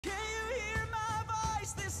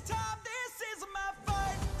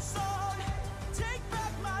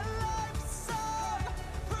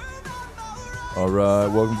All right,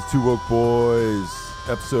 welcome to Two Woke Boys,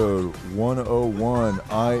 episode 101.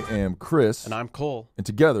 I am Chris. And I'm Cole. And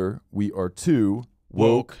together, we are two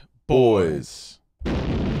Woke Boys.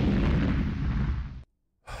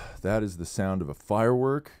 That is the sound of a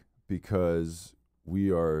firework because we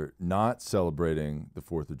are not celebrating the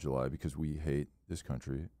 4th of July because we hate this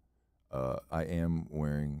country. I am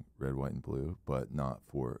wearing red, white, and blue, but not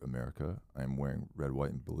for America. I am wearing red,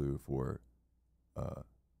 white, and blue for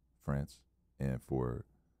France. And for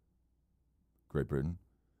Great Britain.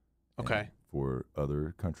 Okay. For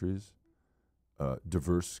other countries,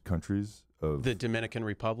 diverse countries of... The Dominican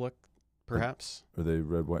Republic, perhaps? Are they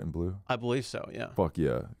red, white, and blue? I believe so, yeah. Fuck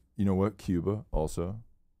yeah. You know what? Cuba also,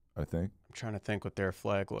 I think. I'm trying to think what their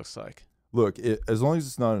flag looks like. Look, as long as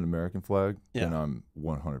it's not an American flag, Yeah. then I'm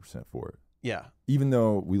 100% for it. Yeah. Even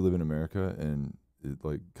though we live in America and it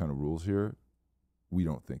like kind of rules here, we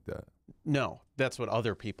don't think that. No, that's what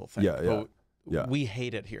other people think. Yeah, yeah. Yeah. We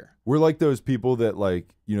hate it here. We're like those people that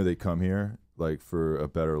like, you know, they come here like for a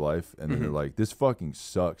better life and then they're like, this fucking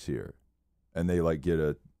sucks here. And they like get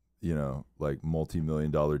a, you know, like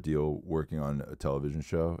multi-million-dollar deal working on a television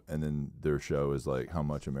show. And then their show is like how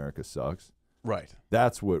much America sucks. Right.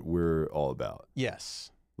 That's what we're all about.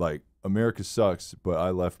 Yes. Like America sucks, but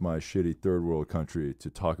I left my shitty third world country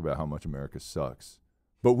to talk about how much America sucks.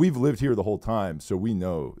 But we've lived here the whole time, so we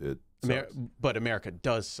know it. But America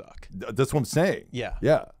does suck. That's what I'm saying. Yeah.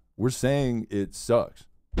 Yeah. We're saying it sucks.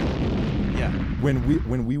 Yeah.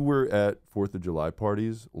 When we were at 4th of July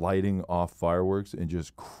parties, lighting off fireworks and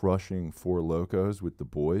just crushing Four Locos with the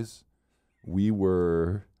boys, we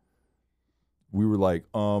were like,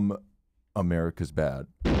 America's bad.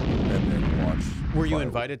 And then watch. Were you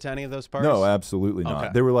invited to any of those parties? No, absolutely not.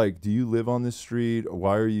 Okay. They were like, do you live on this street?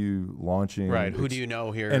 Why are you launching? Right. Who do you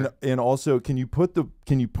know here? And also, can you point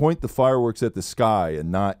the fireworks at the sky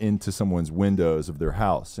and not into someone's windows of their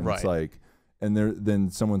house? And it's like, and then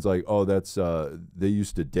someone's like, oh, that's they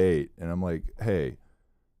used to date, and I'm like, hey,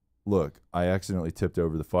 look, I accidentally tipped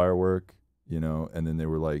over the firework, you know, and then they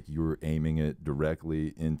were like, you were aiming it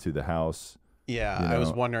directly into the house. Yeah, you know? I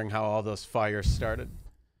was wondering how all those fires started.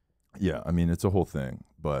 Yeah, I mean, it's a whole thing.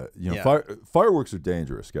 But, you know, fireworks are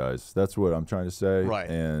dangerous, guys. That's what I'm trying to say. Right.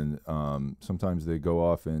 And sometimes they go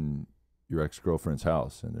off in your ex-girlfriend's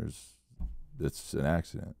house, and it's an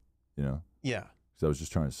accident, you know? Yeah. Because I was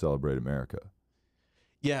just trying to celebrate America.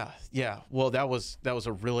 Yeah, yeah. Well, that was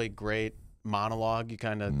a really great monologue. You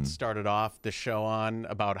kind of started off the show on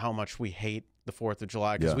about how much we hate the 4th of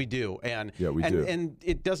July, because we do. And we do. And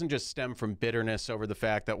it doesn't just stem from bitterness over the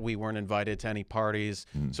fact that we weren't invited to any parties.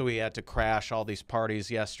 So we had to crash all these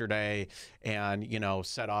parties yesterday and, you know,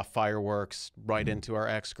 set off fireworks right into our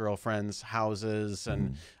ex-girlfriends' houses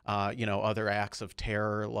and, you know, other acts of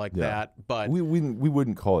terror like that. But we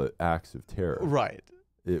wouldn't call it acts of terror. Right.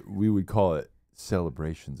 We would call it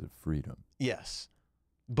celebrations of freedom. Yes.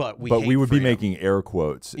 But we would freedom. be making air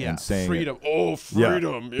quotes and saying freedom. Oh,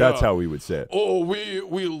 freedom. Yeah. That's how we would say it. Oh,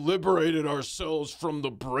 we liberated ourselves from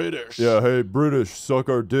the British. Yeah, hey, British, suck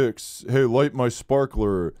our dicks. Hey, light my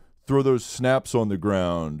sparkler. Throw those snaps on the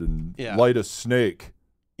ground and light a snake.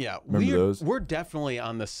 Yeah, remember those? We're definitely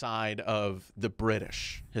on the side of the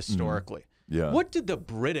British historically. Yeah. What did the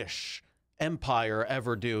British Empire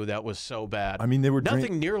ever do that was so bad? I mean, they were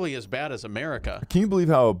nothing nearly as bad as America. Can you believe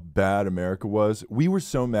how bad America was? We were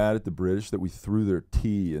so mad at the British that we threw their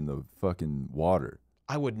tea in the fucking water.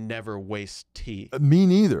 I would never waste tea. Me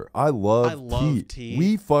neither. I love tea.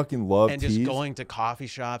 We fucking love tea. And just going to coffee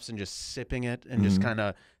shops and just sipping it and just kind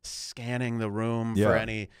of scanning the room for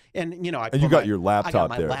any. And you know, you got your laptop I got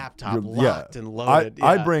my there. laptop locked and loaded.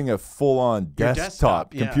 I bring a full-on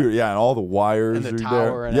desktop computer. Yeah, and all the wires and the are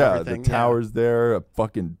tower there. And everything. The tower's there. A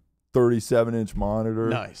fucking 37-inch monitor.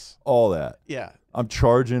 Nice. All that. Yeah. I'm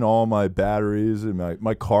charging all my batteries and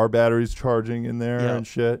my car battery's charging in there and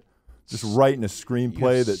shit. Just writing a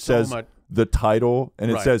screenplay that says the title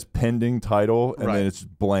and it says pending title and then it's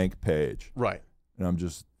blank page. Right. And I'm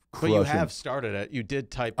just crushing. But you have started it. You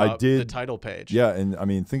did type up the title page. Yeah, and I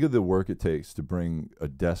mean, think of the work it takes to bring a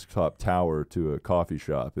desktop tower to a coffee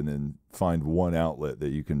shop and then find one outlet that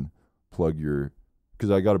you can plug your.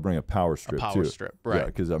 Because I got to bring a power strip too. A power strip, right? Yeah,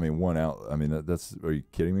 because I mean, one out. I mean, that's. Are you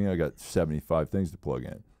kidding me? I got 75 things to plug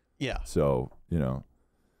in. Yeah. So you know,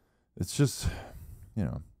 it's just, you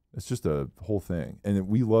know. It's just a whole thing. And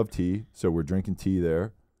we love tea, so we're drinking tea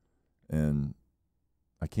there. And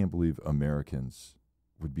I can't believe Americans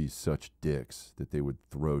would be such dicks that they would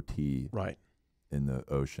throw tea in the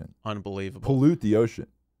ocean. Unbelievable. Pollute the ocean.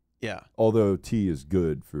 Yeah. Although tea is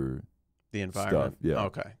good for The environment. stuff. Yeah.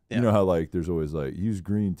 Okay. Yeah. You know how like there's always like use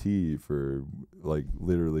green tea for like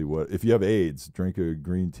literally what if you have AIDS, drink a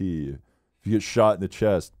green tea. If you get shot in the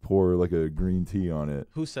chest, pour like a green tea on it.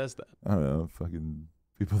 Who says that? I don't know, fucking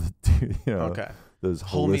people that do, you know. Okay. Those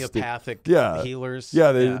homeopathic yeah. healers.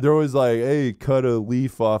 Yeah, they're always like, hey, cut a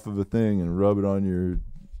leaf off of a thing and rub it on your,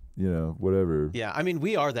 you know, whatever. Yeah, I mean,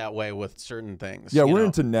 we are that way with certain things. Yeah, you we're know?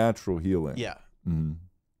 into natural healing. Yeah. Mm-hmm.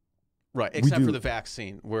 Right, except for the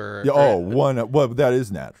vaccine. Where well, that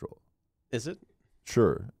is natural. Is it?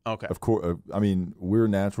 Sure. Okay. Of course. I mean, we're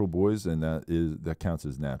natural boys, and that counts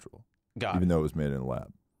as natural. Got even it. though it was made in a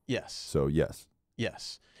lab. Yes. So yes.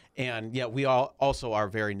 Yes. And yeah, we all also are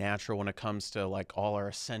very natural when it comes to like all our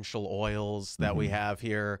essential oils that we have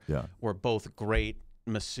here. Yeah. We're both great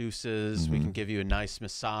masseuses. We can give you a nice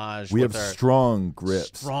massage. We have strong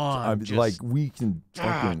grips. Strong. I mean, like we can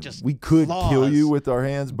fucking, just we could claws. kill you with our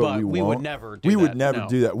hands, but we won't. would never do we that. would never No.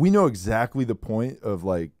 do that. We know exactly the point of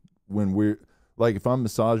like when we're like if I'm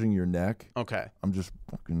massaging your neck, Okay. I'm just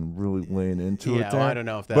fucking really laying into it. Yeah, there. well, I don't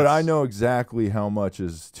know if that's. But I know exactly how much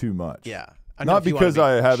is too much. Yeah. Not because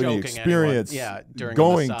I have any experience during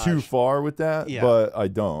going a massage. too far with that, Yeah. but I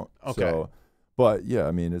don't. Okay. So, but yeah,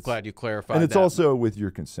 I mean, it's Glad you clarified. and it's that. also with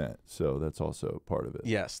your consent, so that's also part of it.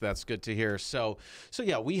 Yes, that's good to hear. So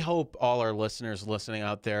yeah, we hope all our listeners listening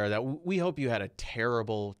out there that we hope you had a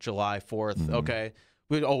terrible July 4th. Okay.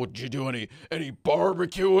 Did you do any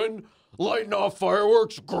barbecuing, lighting off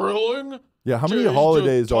fireworks, grilling? Yeah, how many Did you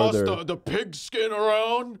holidays are toss there? The pigskin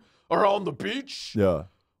around the beach? Yeah.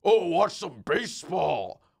 Oh, watch some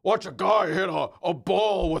baseball. Watch a guy hit a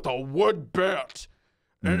ball with a wood bat.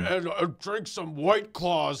 And drink some White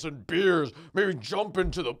Claws and beers. Maybe jump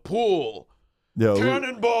into the pool. Yeah.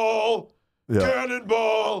 Cannonball! Yeah.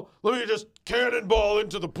 Cannonball! Let me just cannonball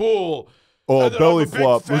into the pool. Oh, And then belly I'm a big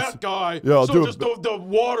flop. fat guy, Yeah, I'll so do just the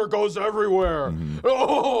water goes everywhere.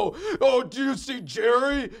 Oh, do you see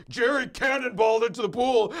Jerry? Jerry cannonballed into the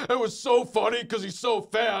pool. It was so funny because he's so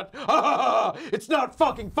fat. It's not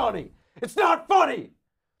fucking funny. It's not funny.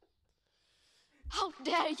 How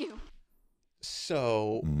dare you?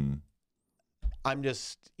 So I'm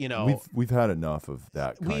just, you know, we've had enough of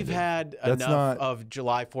that. We've had enough of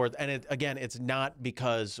July 4th, and it's not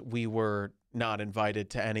because we were not invited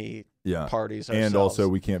to any parties ourselves. And also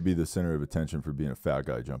we can't be the center of attention for being a fat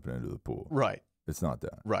guy jumping into the pool. Right. It's not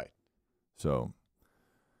that. Right. So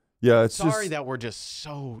yeah, it's sorry just that we're just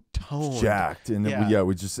so toned, jacked, and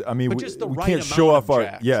we just. I mean, but we, just the we right can't show off our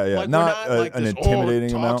jacked. like, not like an this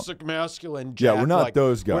intimidating amount. Toxic masculine. Yeah, Jack, we're not like,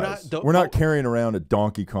 those guys. We're not carrying around a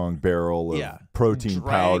Donkey Kong barrel of protein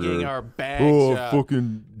dragging powder. Our bags, oh,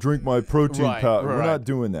 fucking drink my protein powder. Right. We're not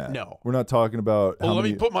doing that. No, we're not talking about. Oh, let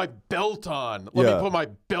me put my belt on. Let me put my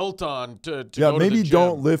belt on to go maybe to the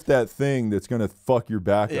don't gym. lift that thing that's gonna fuck your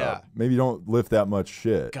back up. Maybe don't lift that much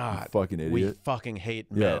shit. God, you fucking idiot. We fucking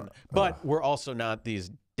hate men, but we're also not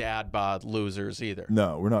these dad bod losers either.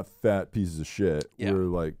 No, we're not fat pieces of shit. Yeah. We're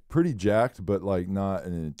like pretty jacked, but like not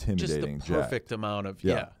an intimidating just the perfect amount of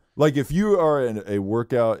Like if you are a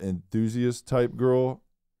workout enthusiast type girl,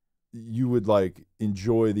 you would like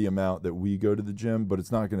enjoy the amount that we go to the gym, but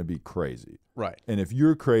it's not going to be crazy. Right. And if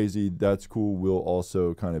you're crazy, that's cool. We'll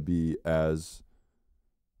also kind of be as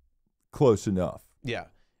close enough. Yeah.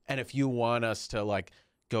 And if you want us to like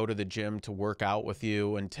go to the gym to work out with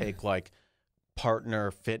you and take like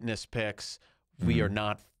partner fitness pics, we are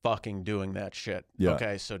not fucking doing that shit. Yeah.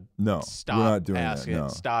 Okay. So stop we're not doing asking. That, no.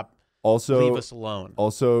 Stop. Also, leave us alone.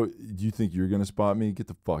 Also, do you think you're going to spot me? Get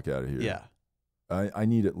the fuck out of here. Yeah. I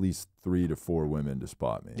need at least 3 to 4 women to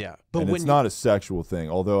spot me. Yeah. But it's not a sexual thing,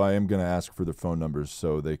 although I am going to ask for their phone numbers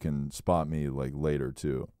so they can spot me like later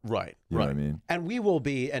too. Right. You know what I mean? And we will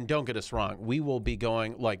be, and don't get us wrong, we will be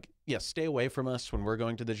going like, stay away from us when we're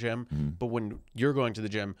going to the gym. But when you're going to the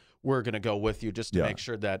gym, we're going to go with you just to make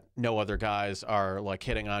sure that no other guys are like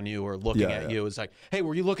hitting on you or looking at you. It's like, hey,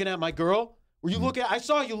 were you looking at my girl? Were you looking? I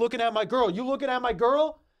saw you looking at my girl. You looking at my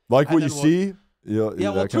girl? Like what you see?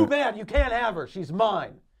 Well, too bad. You can't have her. She's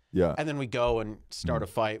mine. Yeah. And then we go and start a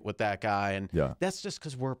fight with that guy. And that's just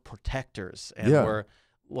because we're protectors. And we're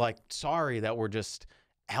like, sorry that we're just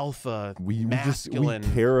alpha, masculine. We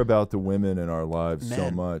care about the women in our lives so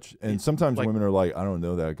much. And sometimes like, women are like, I don't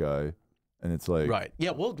know that guy. And it's like, right.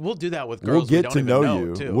 Yeah, we'll do that with girls. We'll get to know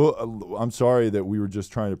you. Too. I'm sorry that we were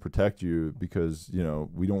just trying to protect you because, you know,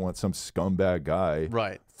 we don't want some scumbag guy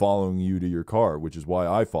following you to your car, which is why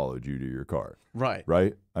I followed you to your car. Right.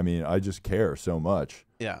 Right? I mean, I just care so much.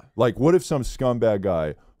 Yeah. Like, what if some scumbag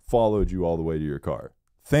guy followed you all the way to your car?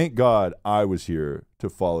 thank God I was here to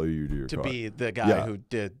follow you to your car. To be the guy who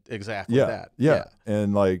did exactly that. Yeah.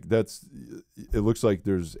 And like it looks like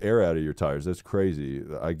there's air out of your tires. That's crazy.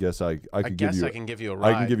 I guess I can give you a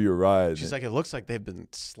ride. I can give you a ride. She's like, it looks like they've been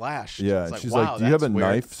slashed. Yeah. It's like, she's wow, like, do you have a weird.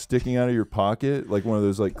 knife sticking out of your pocket? Like one of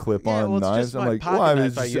those like clip-on knives? I'm like, well, I mean,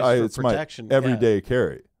 it's my everyday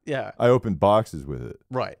carry. Yeah. I open boxes with it.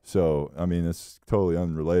 Right. So, I mean, it's totally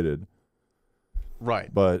unrelated.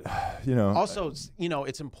 Right. But, you know. Also, you know,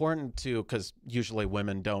 it's important to, because usually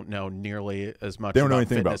women don't know nearly as much. They don't know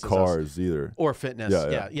anything about cars either. Or fitness.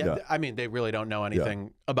 Yeah. I mean, they really don't know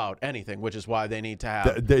anything about anything, which is why they need to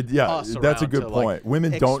have that's a good point.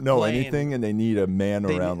 Women don't know anything, and they need a man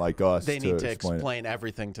around like us. They need to explain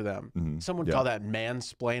everything to them. Mm-hmm. Some would call that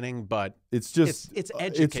mansplaining, but it's just it's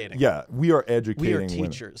educating. We are educating. We are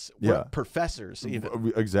teachers. We're professors,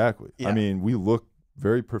 even. Exactly. Yeah. I mean, we look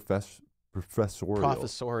very professorial.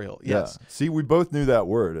 Yes. Yeah. See, we both knew that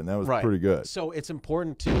word, and that was pretty good. So it's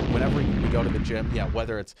important to, whenever we go to the gym,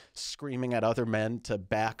 whether it's screaming at other men to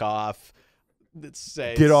back off,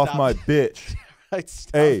 say, get off my bitch.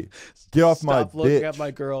 Hey, get off my bitch. Stop looking at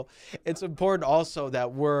my girl. It's important also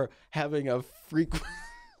that we're having a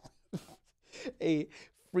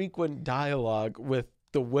frequent dialogue with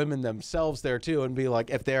the women themselves there too, and be like,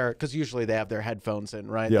 if they're, because usually they have their headphones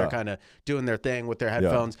in, right? They're kind of doing their thing with their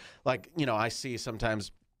headphones. Like, you know, I see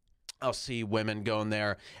sometimes I'll see women going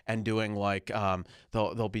there and doing like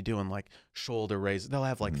they'll be doing like shoulder raises. They'll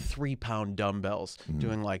have like 3-pound dumbbells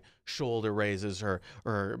doing like shoulder raises or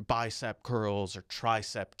bicep curls or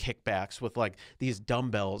tricep kickbacks with like these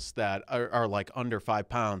dumbbells that are like under 5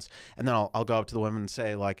 pounds. And then I'll go up to the women and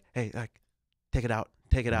say like, hey, like, take it out.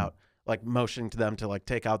 Like motioning to them to like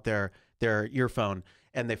take out their earphone,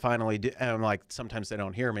 and they finally do. And I'm like, sometimes they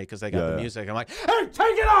don't hear me because they got the music. I'm like, hey,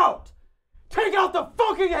 take it out! Take out the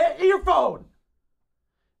fucking earphone!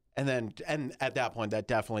 And at that point, that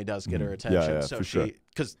definitely does get her attention. Yeah, so for sure.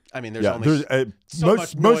 Because I mean, there's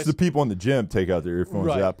most of the people in the gym take out their earphones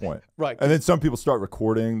at that point, right? And then some people start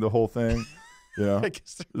recording the whole thing. You know,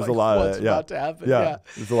 there's like, a lot what's about to happen.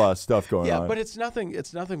 There's a lot of stuff going on. Yeah, but it's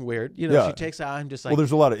nothing weird. You know, she takes out and just like. Well,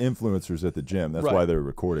 there's a lot of influencers at the gym. That's why they're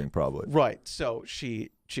recording, probably. Right. So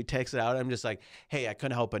she takes it out. I'm just like, hey, I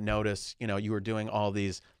couldn't help but notice. You know, you were doing all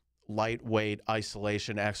these lightweight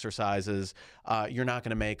isolation exercises. You're not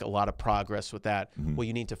going to make a lot of progress with that. What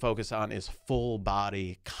you need to focus on is full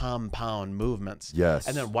body compound movements. Yes.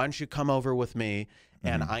 And then why don't you come over with me?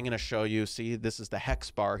 And I'm going to show you, see, this is the hex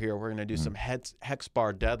bar here. We're going to do some hex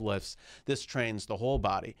bar deadlifts. This trains the whole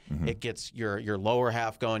body. It gets your lower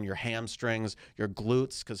half going, your hamstrings, your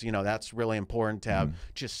glutes, because, you know, that's really important to have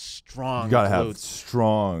just strong glutes. You got to have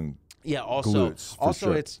strong glutes,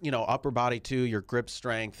 also it's, you know, upper body too, your grip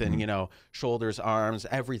strength and, you know, shoulders, arms,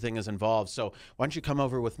 everything is involved. So why don't you come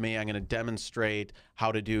over with me? I'm going to demonstrate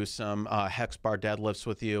how to do some hex bar deadlifts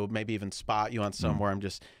with you, maybe even spot you on somewhere. I'm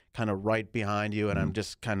just kind of right behind you, and I'm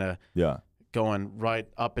just kind of going right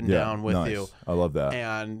up and down with you. I love that.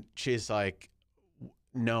 And she's like,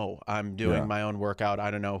 no, I'm doing my own workout.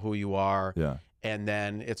 I don't know who you are. Yeah. And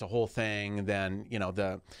then it's a whole thing. Then, you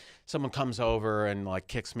know, someone comes over and like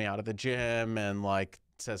kicks me out of the gym and like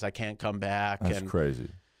says I can't come back. That's crazy.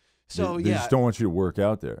 So they just don't want you to work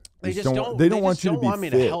out there. They don't want you to be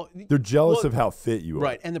fit. They're jealous of how fit you are.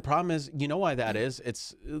 Right. And the problem is, you know why that is?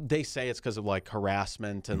 They say it's because of like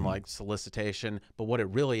harassment and like solicitation, but what it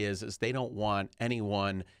really is they don't want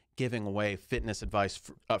anyone giving away fitness advice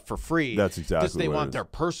for free. That's exactly because they want their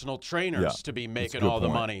personal trainers to be making all the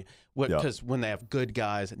money. Because when they have good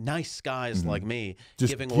guys, nice guys like me,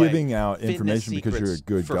 just giving out information because you're a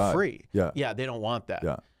good guy for free. Yeah, they don't want that.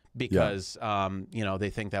 Yeah. Because you know, they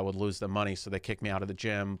think that would lose them money, so they kick me out of the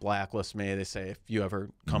gym, blacklist me. They say, if you ever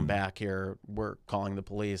come back here, we're calling the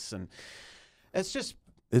police. And it's just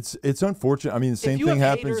it's unfortunate. I mean, the same thing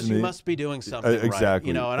happens haters, to me. You must be doing something exactly, right.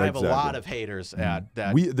 You know, and I have a lot of haters at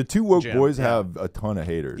that. The two woke gym. boys have a ton of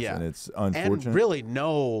haters, and it's unfortunate. And really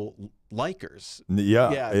no likers.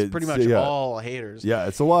 It's pretty much all haters. Yeah,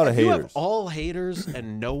 it's a lot of haters. You have all haters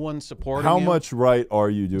and no one supporting How you. much right are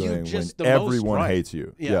you doing when everyone hates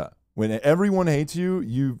you? Yeah. When everyone hates you,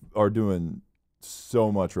 you are doing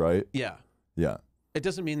so much right. Yeah. Yeah. It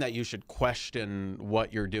doesn't mean that you should question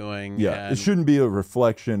what you're doing. Yeah, it shouldn't be a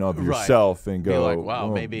reflection of yourself and go, be like, wow,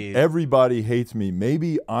 maybe everybody hates me.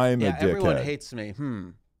 Maybe I'm a dickhead. Everyone hates me.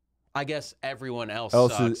 I guess everyone else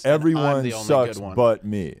sucks. Everyone I'm the only sucks good one. but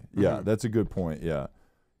me. Yeah, that's a good point. Yeah.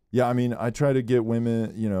 Yeah, I mean, I try to get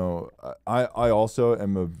women, you know, I also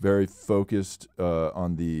am a very focused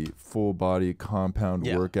on the full body compound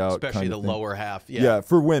workout. Especially kind the of thing. lower half. Yeah,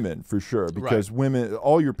 for women, for sure. Because women,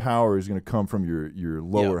 all your power is going to come from your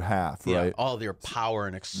lower half, right? Yeah, all their power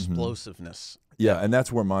and explosiveness. Yeah, and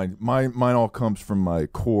that's where mine all comes from my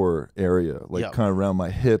core area, like kind of around my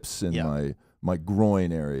hips and my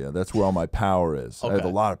groin area. That's where all my power is. I have a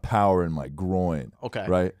lot of power in my groin. Okay.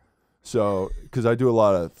 Right? So, because I do a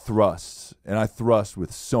lot of thrusts, and I thrust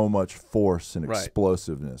with so much force and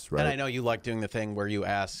explosiveness, right? And I know you like doing the thing where you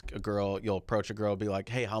ask a girl, you'll approach a girl, be like,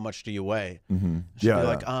 "Hey, how much do you weigh?" She'll be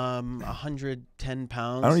like, 110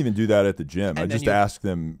 pounds. I don't even do that at the gym. I just ask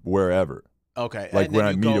them wherever. Okay. Like and when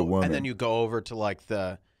I meet a woman. And then you go over to like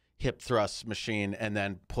the hip thrust machine and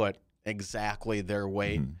then put exactly their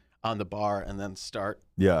weight on the bar and then start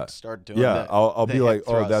doing I'll be like,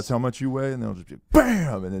 thrust. "Oh, that's how much you weigh?" And they'll just be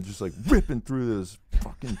bam, and then just like ripping through this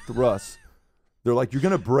fucking thrust. They're like, "You're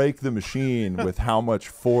gonna break the machine with how much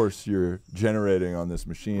force you're generating on this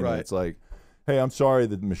machine." Right. And it's like, "Hey, I'm sorry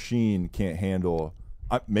that the machine can't handle.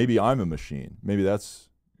 Maybe I'm a machine. Maybe that's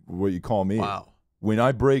what you call me. Wow. When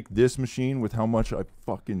I break this machine with how much I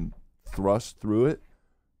fucking thrust through it,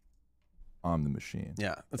 I'm the machine.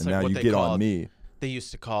 Yeah. It's and like now what you they get call on me. They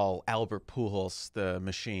used to call Albert Pujols the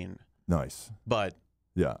machine, Nice. but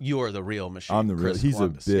Yeah. you're the real machine. I'm the real. Chris He's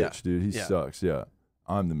Columbus. a bitch, dude. He sucks. Yeah.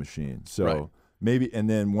 I'm the machine. So maybe, and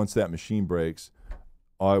then once that machine breaks,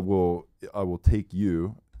 I will take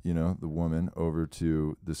you, you know, the woman, over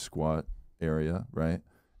to the squat area, right?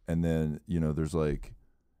 And then, you know, there's like,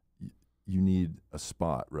 you need a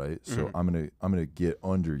spot, right? So I'm gonna get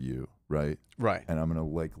under you, right? Right. And I'm gonna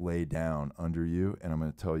like lay down under you, and I'm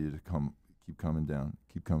gonna tell you to keep coming down,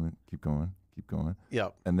 keep coming, keep going, keep going.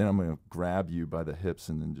 Yep. And then I'm gonna grab you by the hips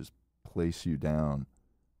and then just place you down,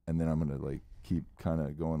 and then I'm gonna like keep kind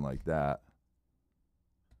of going like that,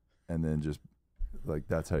 and then just like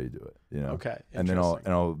that's how you do it, you know? Okay. And then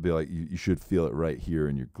I'll be like, you should feel it right here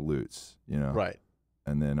in your glutes, you know? Right.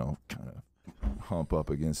 And then I'll kind of hump up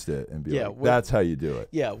against it and be like, with, that's how you do it.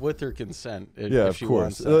 Yeah, with her consent. If Of she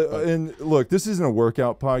course. wants that, and look, this isn't a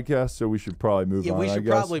workout podcast, so we should probably move on. we should I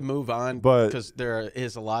guess. probably move on because there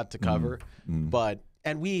is a lot to cover.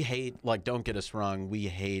 And we hate, like, don't get us wrong, we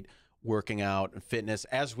hate working out and fitness.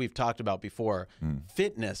 As we've talked about before,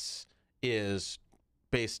 fitness is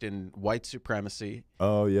based in white supremacy.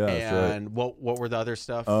 Oh yeah, and that's what were the other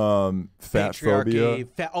stuff? Fat phobia.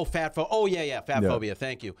 Fat phobia.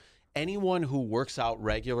 Thank you. Anyone who works out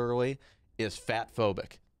regularly is fat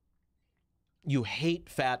phobic. You hate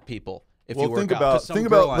fat people if you work out. Think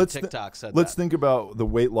about on TikTok said let's think about the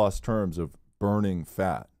weight loss terms of burning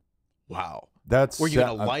fat. Wow. Were you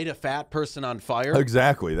going to light a fat person on fire?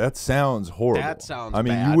 Exactly. That sounds horrible. That sounds I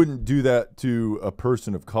mean, bad. you wouldn't do that to a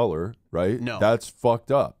person of color, right? No. That's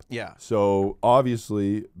fucked up. Yeah. So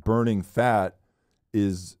obviously burning fat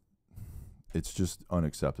it's just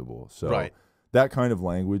unacceptable. So that kind of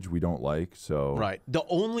language we don't like. So the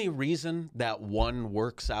only reason that one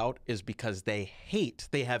works out is because they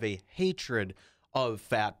have a hatred of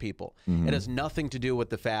fat people. It has nothing to do with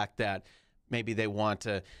the fact that maybe they want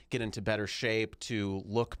to get into better shape, to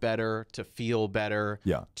look better, to feel better,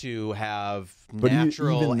 to have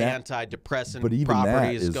natural antidepressant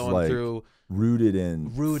properties going like through. Rooted in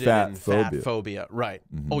fat phobia. Right.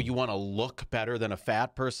 Oh, you want to look better than a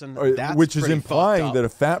fat person? That's which is pretty implying that a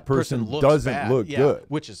fat person doesn't look good.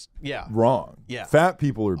 Which is, wrong. Yeah. Fat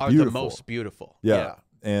people are beautiful. The most beautiful. Yeah.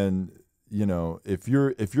 And, you know, if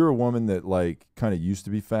you're a woman that like kind of used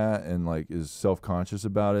to be fat and like is self-conscious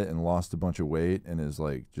about it and lost a bunch of weight and is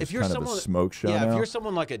like just kind of a smoke show now. If you're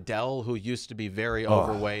someone like Adele who used to be very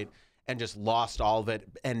overweight and just lost all of it,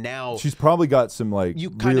 and now she's probably got some like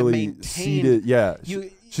really seated,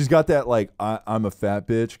 she's got that like I'm a fat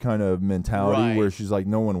bitch kind of mentality where she's like,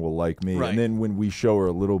 no one will like me, and then when we show her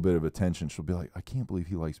a little bit of attention, she'll be like, I can't believe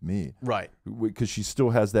he likes me, because she still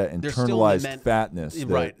has that internalized fatness,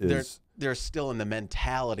 they're still in the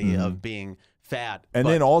mentality of being fat, and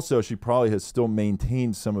then also she probably has still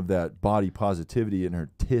maintained some of that body positivity in her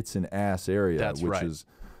tits and ass area, which is,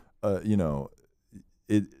 you know,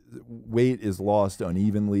 weight is lost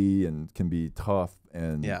unevenly and can be tough,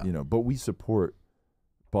 and you know, but we support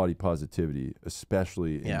body positivity,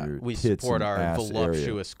 especially in your we tits support and our ass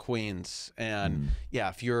voluptuous area. queens, and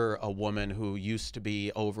if you're a woman who used to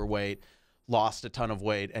be overweight, lost a ton of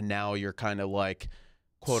weight, and now you're kind of like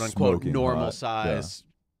quote unquote Smoking normal hot. size,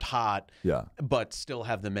 hot, but still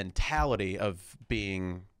have the mentality of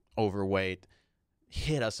being overweight,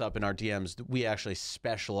 hit us up in our DMs. We actually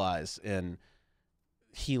specialize in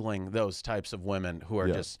healing those types of women who are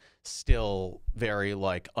Yeah. just still very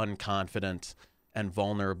like unconfident and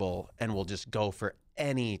vulnerable and will just go for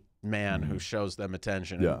any man who shows them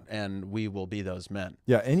attention. Yeah. And we will be those men.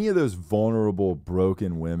 Yeah, any of those vulnerable,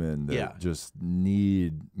 broken women that Yeah. just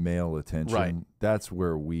need male attention, Right. that's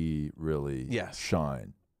where we really Yes.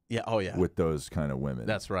 shine Yeah. Oh, yeah. with those kind of women.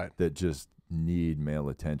 That's right. That just need male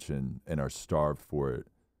attention and are starved for it.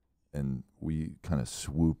 And we kind of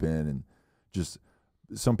swoop in and just,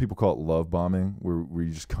 some people call it love bombing, where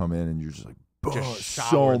you just come in and you're just like, Just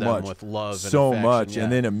shower so them much, with love and so affection, much, yeah.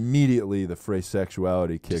 and then immediately the phrase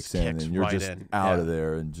sexuality kicks in, kicks and you're right just in, out yeah. of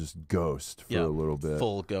there and just ghost for Yeah, a little bit.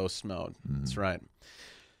 full ghost mode. That's Mm-hmm. right.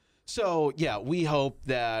 So, yeah, we hope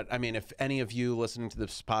that, I mean, if any of you listening to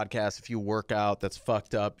this podcast, if you work out, that's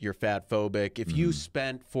fucked up, you're fat phobic. If Mm-hmm. you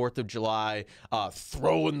spent 4th of July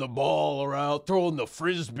throwing the ball around, throwing the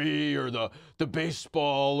frisbee or the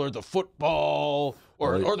baseball or the football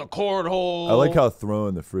or the cornhole. I like how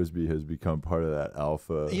throwing the frisbee has become part of that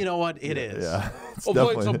alpha. You know what? It is. Yeah, it's Oh, playing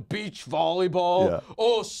definitely. some beach volleyball. Yeah.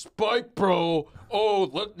 Oh, spike, bro.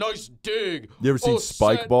 Oh, nice dig. You ever seen Oh,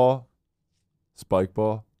 spike set- ball? Spike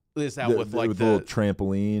ball. Is that with like the the little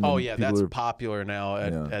trampoline? Oh and yeah, people that's are- popular now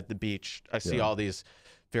Yeah. at the beach. I see Yeah. all these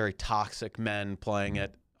very toxic men playing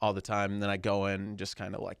it all the time, and then I go in and just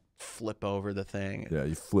kind of like flip over the thing. Yeah,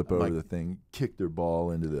 you flip I'm over like- the thing, kick their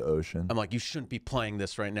ball into the ocean. I'm like, you shouldn't be playing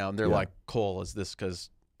this right now. And they're Yeah. like, Cole, is this because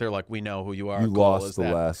they're like, we know who you are. You Cole, lost is the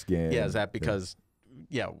that, last game. Yeah, is that because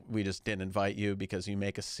we just didn't invite you because you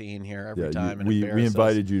make a scene here every Yeah, time and we embarrass us?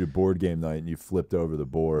 invited you to board game night and you flipped over the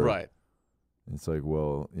board. Right. It's like,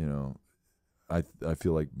 well, I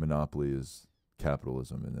feel like monopoly is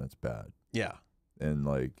capitalism and that's bad. Yeah. And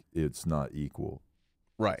like it's not equal.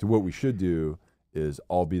 Right. So what we should do is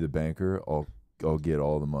I'll be the banker, I'll get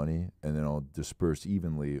all the money, and then I'll disperse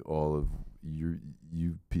evenly all of you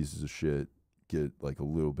pieces of shit get like a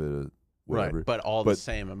little bit of whatever. Right. But all the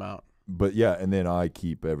same amount. But yeah, and then I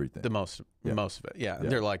keep everything. The most of it. Yeah. Yeah.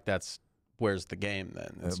 They're like, where's the game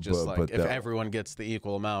then? It's just but like, if that- everyone gets the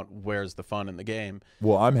equal amount, where's the fun in the game?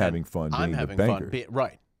 Well, I'm having fun being I'm the having banker. fun.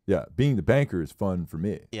 Right. Yeah, being the banker is fun for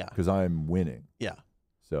me. Yeah. Because I'm winning. Yeah.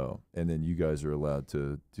 So, and then you guys are allowed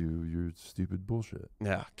to do your stupid bullshit.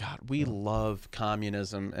 Yeah. God, we love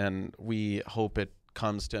communism and we hope it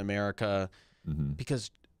comes to America Mm-hmm.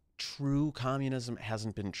 because true communism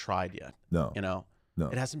hasn't been tried yet. No, No. no.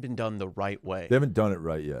 It hasn't been done the right way. They haven't done it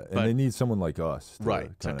right yet. And But- they need someone like us.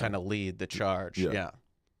 To kind of lead the charge. Yeah. Yeah.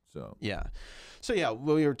 So, Yeah. So yeah,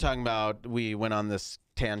 we were talking about, we went on this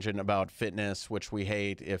tangent about fitness, which we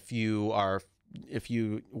hate. If you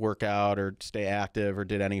work out or stay active or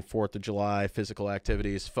did any 4th of July physical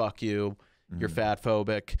activities, fuck you. You're fat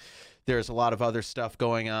phobic. There's a lot of other stuff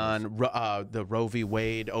going on. The Roe V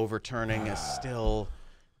Wade overturning is still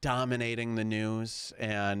dominating the news,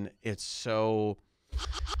 and it's so,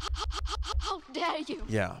 How dare you?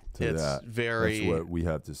 yeah, to it's that, very that's what we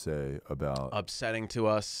have to say about. upsetting to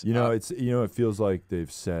us. It feels like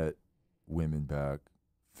they've set women back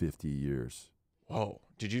 50 years. Whoa,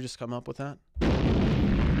 did you just come up with that?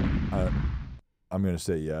 I'm going to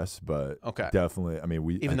say yes, but Okay. definitely. I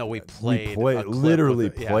mean, Even though we played a clip literally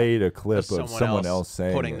with it, yeah, played a clip of someone else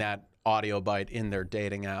saying putting it. that audio bite in their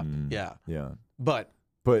dating app. Yeah, Yeah, but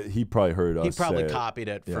but he probably heard us. he probably say it. copied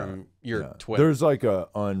it Yeah, from your yeah. Twitter. There's like a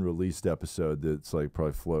unreleased episode that's like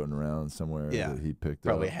probably floating around somewhere Yeah. that he picked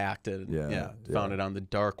Probably up. hacked it. And, Yeah, yeah, yeah. found it on the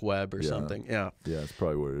dark web or Yeah. something. Yeah, Yeah, that's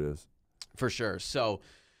probably what it is. for sure.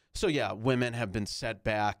 So yeah, women have been set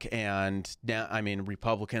back, and now, I mean,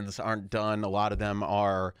 Republicans aren't done. A lot of them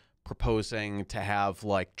are proposing to have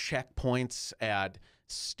like checkpoints at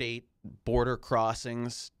state border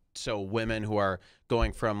crossings. So women who are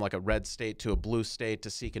going from like a red state to a blue state to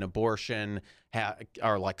seek an abortion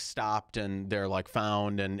are like stopped, and they're like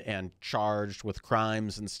found and charged with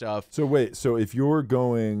crimes and stuff. So wait, so if you're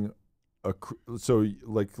going, so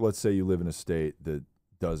like let's say you live in a state that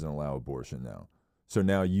doesn't allow abortion now. So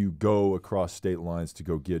now you go across state lines to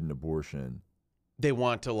go get an abortion. They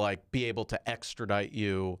want to like be able to extradite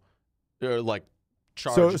you, or like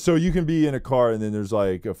charge. So you can be in a car and then there's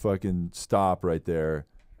like a fucking stop right there,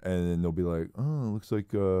 and then they'll be like, "Oh, it looks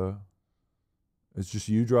like it's just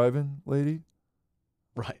you driving, lady,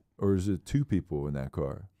 right, or is it two people in that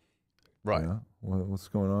car?" right. Yeah? What's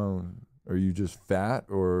going on? Are you just fat,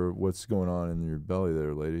 or what's going on in your belly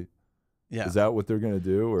there, lady? Yeah. Is that what they're gonna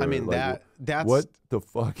do? Or I mean, like, that's what the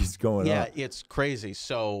fuck is going yeah, on? it's crazy.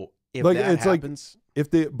 So if Like, that it's like- happens,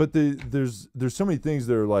 There's so many things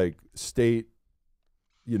that are like state,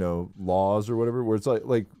 laws or whatever, where it's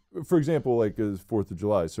like for example, like 4th of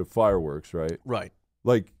July, so fireworks, right? right,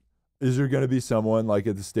 Like Is there going to be someone like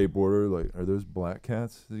at the state border? Like, are those black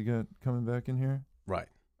cats that you got coming back in here? Right.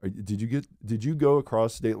 Did you go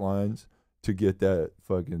across state lines to get that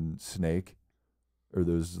fucking snake, or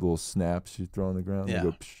those little snaps you throw on the ground? Yeah. They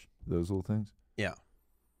go, psh, those little things. Yeah.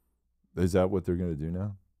 Is that what they're going to do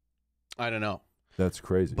now? I don't know. That's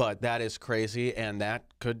crazy. But that is crazy, and that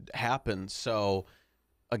could happen. So,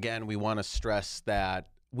 again, we want to stress that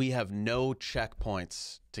we have no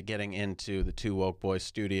checkpoints to getting into the Two Woke Boys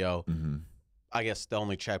studio. Mm-hmm. I guess the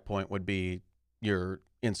only checkpoint would be your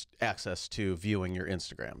access to viewing your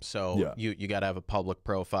Instagram. So you got to have a public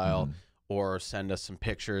profile or send us some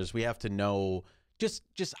pictures. We have to know just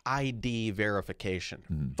ID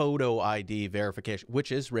verification, photo ID verification,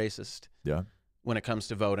 which is racist when it comes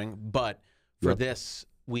to voting. But for this,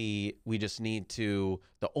 we just need to,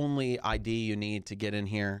 the only ID you need to get in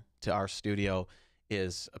here to our studio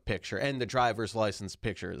is a picture. And the driver's license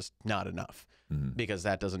picture is not enough because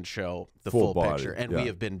that doesn't show the full picture. And we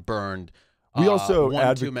have been burned we also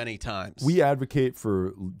one too many times. We advocate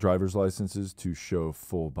for driver's licenses to show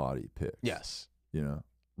full body pics. Yes. You know?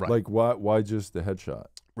 Right. Like, why just the headshot?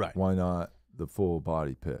 Right. Why not the full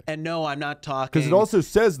body pic? And no, I'm not talking, because it also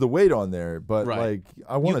says the weight on there, but like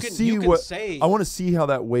I want to see I want to see how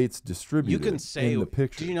that weight's distributed. You can say in the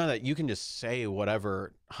picture. Do you know that you can just say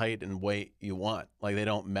whatever height and weight you want? Like they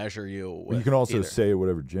don't measure you. You can also say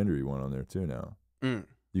whatever gender you want on there too now.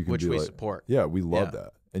 You can which we like, support. Yeah, we love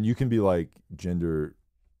that. And you can be like gender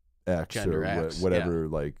X Gender or X, whatever,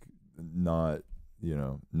 like not, you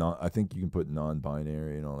know, not. I think you can put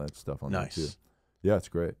non-binary and all that stuff on there too. Yeah, it's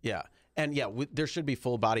great. Yeah. And yeah, there should be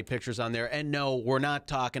full body pictures on there. And no, we're not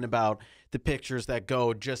talking about the pictures that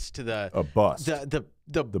go just to the bust.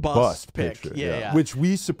 The bust pic. Picture, Yeah. Which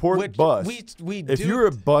we support bust. If you're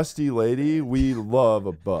a busty lady, we love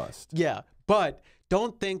a bust. Yeah. But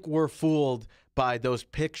don't think we're fooled by those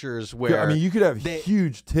pictures where I mean, you could have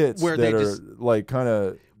huge tits where that they are just, like kind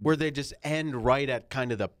of where they just end right at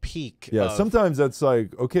kind of the peak. Yeah, sometimes that's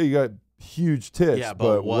like, okay, you got huge tits,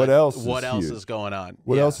 but what else? What else is going on?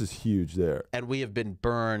 What else is huge there? And we have been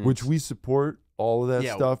burned. Which we support all of that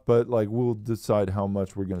stuff, but like we'll decide how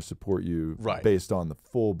much we're going to support you based on the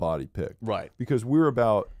full body pic. Right. Because we're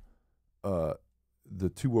about the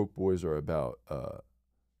Two Woke Boys are about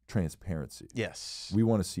transparency. Yes. We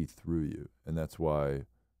want to see through you, and that's why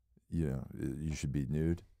you should be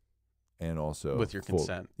nude and also with your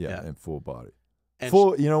consent. Yeah, and full body. And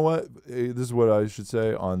full, you know what? This is what I should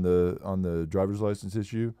say on the driver's license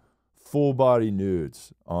issue. Full body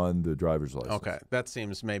nudes on the driver's license. Okay, that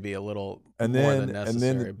seems maybe a little more than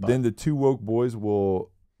necessary. Then the Two Woke Boys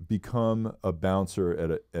will become a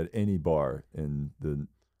bouncer at any bar in the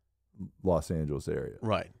Los Angeles area.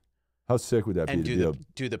 Right. How sick would that and be?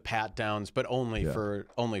 Do the pat downs, but only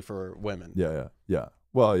for women. Yeah.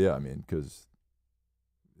 Well, yeah. I mean, because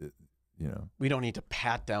you know, we don't need to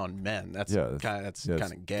pat down men. That's kind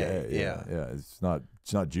of gay. Yeah. It's not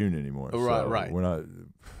June anymore. Right. So right. We're not.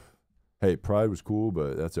 Hey, Pride was cool,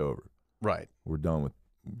 but that's over. Right. We're done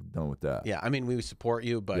with that. Yeah. I mean, we support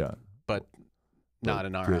you, but not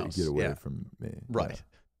in our house. Get away from me. Right.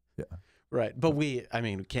 Yeah. Right. But we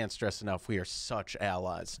can't stress enough, we are such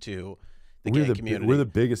allies to the gay community. We're the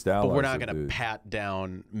biggest allies. But we're not going to pat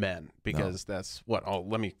down men because that's what,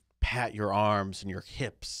 let me pat your arms and your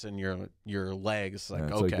hips and your legs. Like,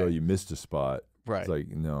 it's okay. like, oh, you missed a spot. Right. It's like,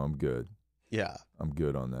 no, I'm good. Yeah. I'm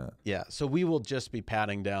good on that. Yeah. So we will just be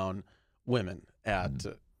patting down women at,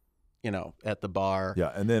 at the bar.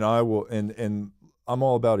 Yeah. And then I will, and I'm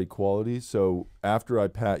all about equality. So after I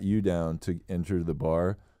pat you down to enter the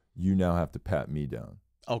bar, you now have to pat me down.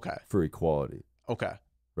 Okay. For equality. Okay.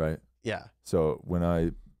 Right? Yeah. So when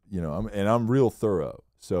I'm real thorough.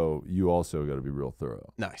 So you also got to be real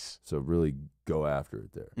thorough. Nice. So really go after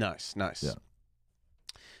it there. Nice. Yeah.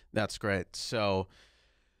 That's great. So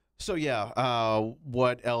yeah,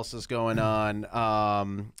 what else is going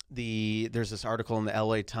on? There's this article in the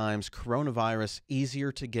LA Times, coronavirus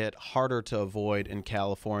easier to get, harder to avoid in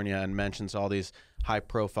California, and mentions all these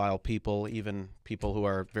high-profile people, even people who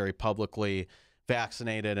are very publicly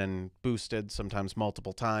vaccinated and boosted, sometimes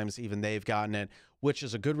multiple times, even they've gotten it, which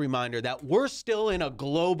is a good reminder that we're still in a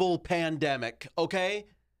global pandemic, okay?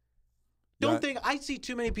 Don't think, I see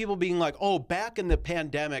too many people being like, oh, back in the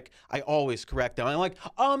pandemic, I always correct them. I'm like,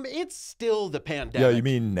 it's still the pandemic. Yeah, you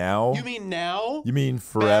mean now? You mean now? You mean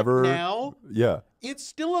forever? Back now? Yeah. It's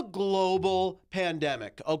still a global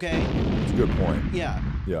pandemic, okay? That's a good point. Yeah.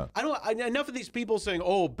 Yeah. Enough of these people saying,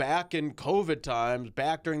 oh, back in COVID times,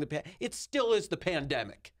 back during it still is the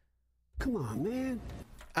pandemic. Come on, man.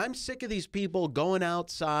 I'm sick of these people going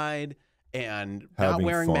outside and not Having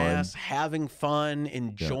wearing fun. masks, having fun,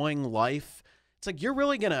 enjoying life. It's like you're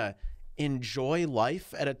really gonna enjoy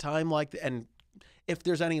life at a time like and if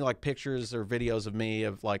there's any like pictures or videos of me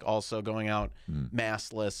of like also going out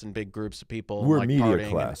maskless and big groups of people, We're like media partying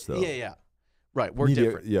class, though. Yeah. Right, we're media,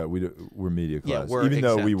 different. Yeah, we're media class. we're Even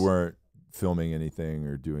though we exempt. weren't filming anything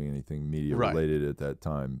or doing anything media related at that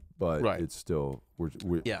time, but it's still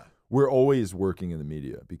we're always working in the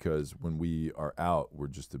media because when we are out, we're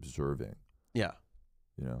just observing. Yeah.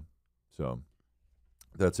 You know, so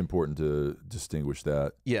that's important to distinguish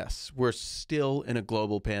that. Yes, we're still in a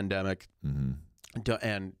global pandemic,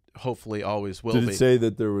 and hopefully always will be. Did it say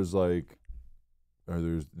that there was like, or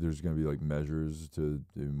there's going to be like measures to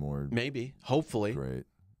do more? Maybe, hopefully. Great.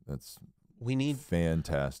 That's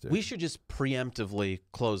fantastic. We should just preemptively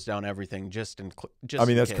close down everything just in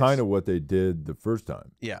that's case. kind of what they did the first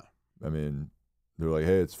time. Yeah. I mean, they're like,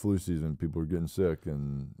 hey, it's flu season. People are getting sick,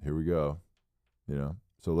 and here we go. You know,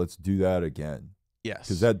 so let's do that again. Yes.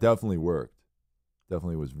 Because that definitely worked.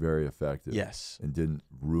 Definitely was very effective. Yes. And didn't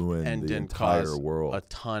ruin and the didn't entire cause world. a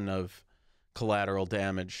ton of collateral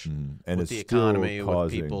damage And with it's the still economy, with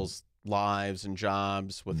causing, people's lives and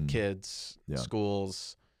jobs, with kids,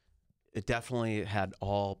 schools. It definitely had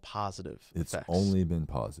all positive effects. It's only been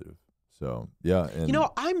positive. So yeah, and you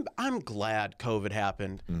know, I'm glad COVID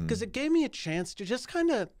happened because it gave me a chance to just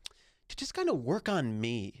kind of work on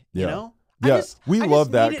me. You know, we I love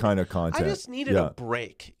just that needed- kind of content. I just needed a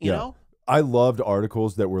break. You know, I loved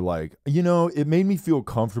articles that were like, you know, it made me feel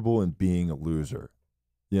comfortable in being a loser.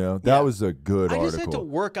 You know, that was a good article. I just had to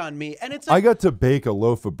work on me, and it's like, I got to bake a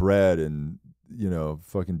loaf of bread and, you know,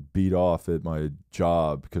 fucking beat off at my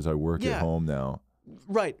job because I work at home now.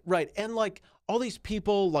 Right. And like all these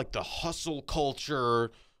people, like the hustle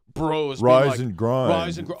culture bros, Rise and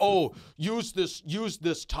grind. Oh, use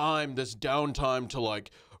this time, this downtime to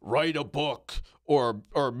like write a book or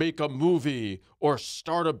make a movie or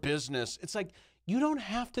start a business. It's like you don't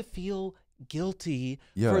have to feel guilty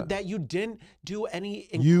for that you didn't do any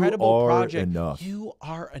incredible project. Enough. You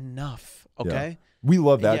are enough. Okay. Yeah. We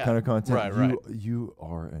love that kind of content. Right. You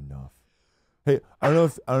are enough. Hey, I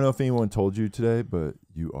don't know if anyone told you today, but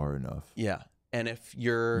you are enough. Yeah. And if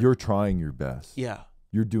you're trying your best. Yeah.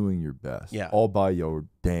 You're doing your best. Yeah. All by your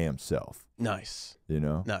damn self. Nice. You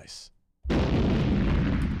know? Nice.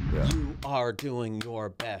 Yeah. You are doing your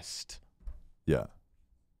best. Yeah.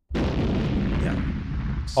 Yeah.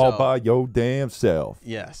 All by your damn self.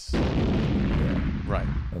 Yes. Yeah. Right.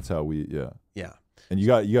 That's how we Yeah. And you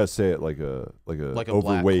got to say it like a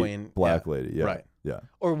overweight black lady. Yeah. Right. Yeah.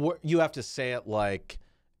 Or you have to say it like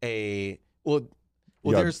a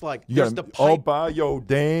there's like you there's gotta, the all pipe. by your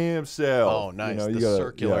damn self. Oh, nice. You know, The you gotta,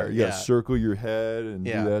 circular. You gotta circle your head and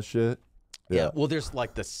do that shit. Yeah. Well, there's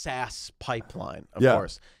like the SAS pipeline, of Yeah.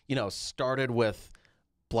 course. You know, started with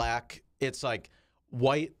black. It's like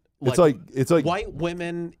white. It's like white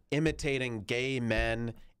women imitating gay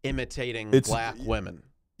men imitating black women.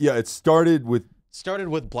 Yeah, it started with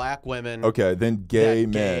black women. Okay, then gay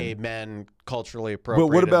men. Gay men culturally appropriated.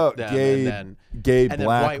 But what about them, gay and black then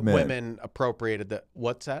white men? women appropriated that.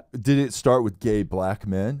 What's that? Did it start with gay black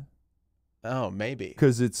men? Oh, maybe.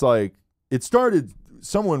 Because it's like it started.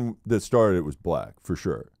 Someone that started it was black for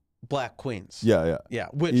sure. Black queens. Yeah.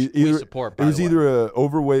 Which we support. By it was the way. either a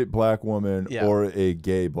overweight black woman or a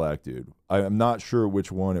gay black dude. I'm not sure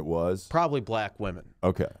which one it was. Probably black women.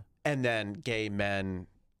 Okay. And then gay men.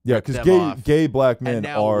 Yeah, because gay black men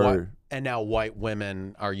and now white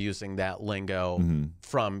women are using that lingo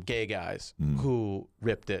from gay guys who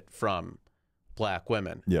ripped it from black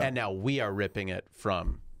women. Yeah. And now we are ripping it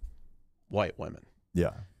from white women.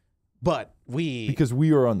 Yeah. But because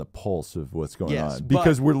we are on the pulse of what's going Yes, on.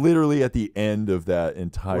 Because we're literally at the end of that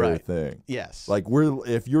entire thing. Yes. Like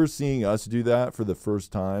if you're seeing us do that for the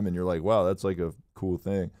first time and you're like, wow, that's like a cool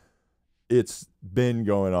thing. It's been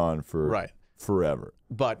going on for forever.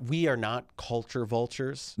 But we are not culture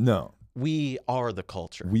vultures. No. We are the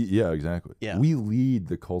culture. Exactly. Yeah. We lead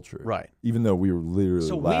the culture. Right. Even though we were literally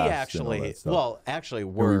so last we actually,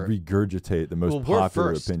 we regurgitate the most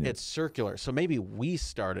popular opinion. It's circular. So maybe we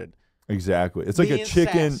started. Exactly. It's like a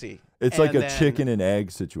chicken. Sassy. It's like a chicken and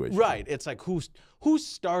egg situation. Right. It's like who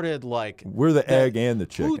started like we're the egg and the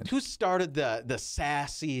chicken. Who started the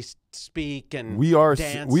sassy speak and we are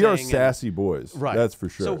dancing sassy boys. Right. That's for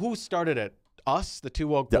sure. So who started it? Us, the two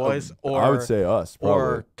woke boys, or I would say us, probably.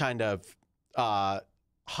 Or kind of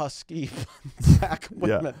husky black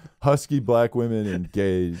women. Yeah. Husky black women and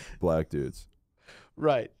gay black dudes.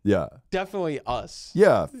 Right. Yeah. Definitely us.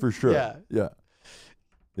 Yeah, for sure. Yeah.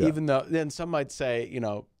 Even though then some might say,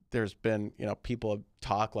 there's been, people have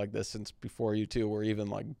talked like this since before you two were even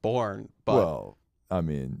like born. But well, I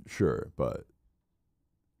mean, sure, but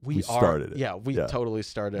we started it. Yeah, we totally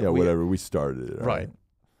started it. Yeah, whatever. We started it. Right.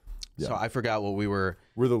 Yeah. So I forgot what we're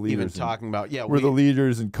the leaders even talking about. Yeah, we're the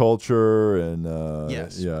leaders in culture and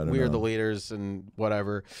yes, yeah, we are the leaders and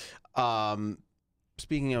whatever.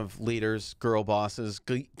 Speaking of leaders, girl bosses,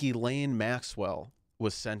 Ghislaine Maxwell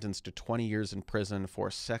was sentenced to 20 years in prison for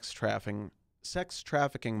sex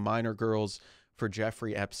trafficking minor girls for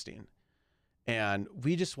Jeffrey Epstein. And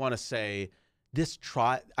we just want to say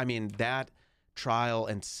that trial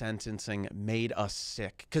and sentencing made us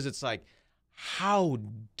sick, because it's like, how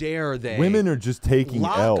dare they? Women are just taking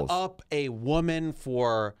lock L's. up a woman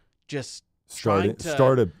for just starting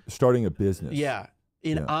a business. Yeah,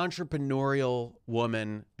 entrepreneurial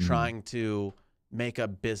woman trying to make a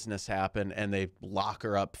business happen, and they lock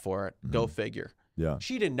her up for it. Go figure. Yeah,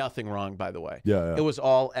 she did nothing wrong, by the way. Yeah. It was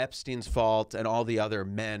all Epstein's fault and all the other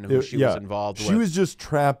men who she was involved with. She was just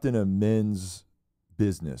trapped in a men's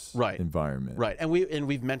business environment. Right, and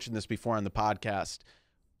we've mentioned this before on the podcast.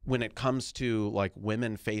 When it comes to like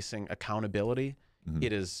women facing accountability,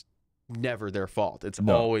 it is never their fault. It's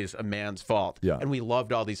always a man's fault. Yeah. And we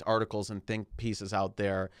loved all these articles and think pieces out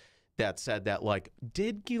there that said that, like,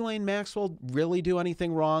 did Ghislaine Maxwell really do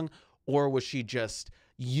anything wrong, or was she just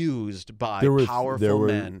used by powerful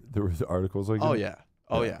men? There was articles like that?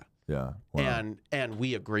 Oh yeah. Yeah. Wow. And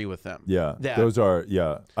we agree with them. Yeah. Those are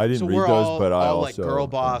I didn't read those, but I also like girl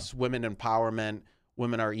boss, women empowerment,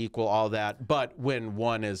 women are equal, all that. But when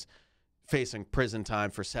one is facing prison time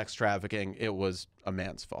for sex trafficking, it was a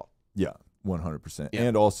man's fault. Yeah, 100%. Yeah.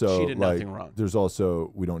 And also, she did nothing wrong. There's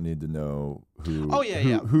also, we don't need to know who. Oh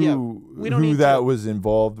yeah, who that was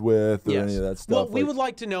involved with or any of that stuff. Well, we would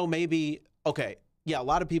like to know maybe. Okay, yeah, a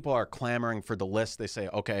lot of people are clamoring for the list. They say,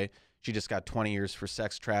 okay, she just got 20 years for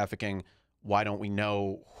sex trafficking. Why don't we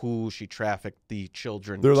know who she trafficked the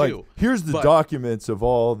children to? They're like, here's the documents of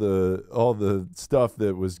all the stuff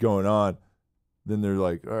that was going on. Then they're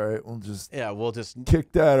like, all right, we'll just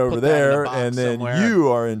kick that over there, and then you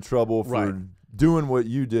are in trouble for doing what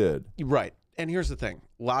you did. Right. And here's the thing: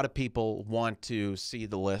 a lot of people want to see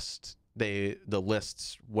the list. The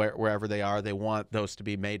lists wherever they are, they want those to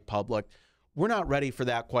be made public. We're not ready for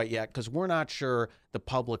that quite yet, because we're not sure the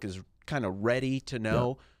public is kind of ready to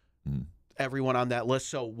know everyone on that list.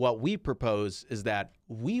 So what we propose is that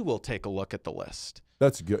we will take a look at the list.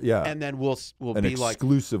 That's good, yeah. And then we'll be like,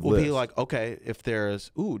 exclusive list. We'll be like, okay, if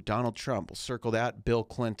there's Donald Trump, we'll circle that. Bill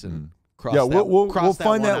Clinton, cross yeah, that. We'll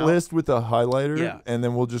find that out. list with a highlighter, and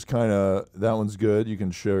then we'll just kind of, that one's good. You can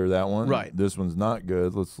share that one. Right. This one's not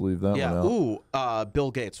good. Let's leave that one out. Bill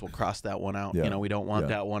Gates, we'll cross that one out. Yeah. We don't want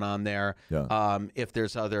that one on there. Yeah. If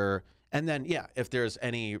there's other, and then if there's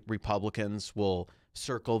any Republicans, we'll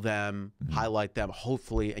circle them, highlight them,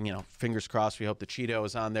 hopefully, and fingers crossed, we hope the Cheeto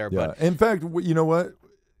is on there. Yeah. But in fact, you know what?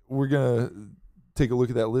 We're gonna take a look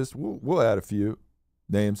at that list. We'll add a few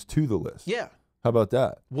names to the list. Yeah. How about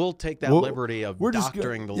that? We'll take that liberty of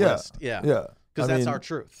doctoring the list. Yeah. Yeah. Because that's our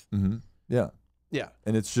truth. Yeah. Yeah.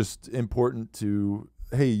 And it's just important to,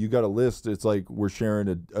 hey, you got a list. It's like we're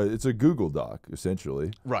sharing it's a Google Doc,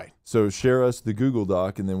 essentially. Right. So share us the Google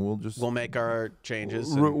Doc, and then we'll make our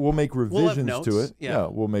changes. We'll make revisions to it. Yeah.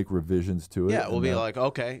 We'll make revisions to it. Yeah. We'll be like,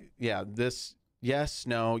 okay, this, yes,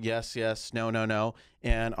 no, yes, yes, no, no, no.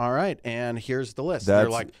 And all right. And here's the list. They're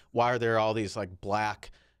like, why are there all these like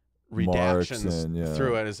black redactions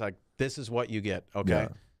through it? It's like, this is what you get. Okay. Yeah.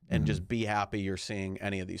 And just be happy you're seeing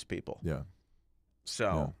any of these people. Yeah.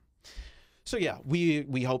 So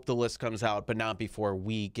we hope the list comes out, but not before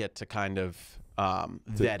we get to kind of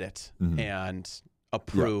vet it and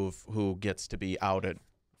approve who gets to be outed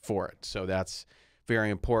for it. So that's very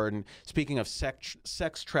important. Speaking of sex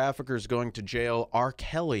traffickers going to jail, R.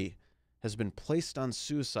 Kelly has been placed on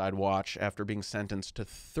suicide watch after being sentenced to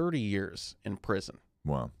 30 years in prison.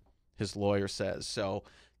 Wow. His lawyer says. So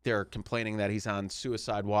they're complaining that he's on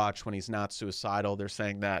suicide watch when he's not suicidal. They're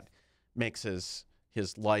saying that makes his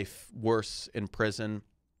life worse in prison.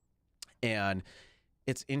 And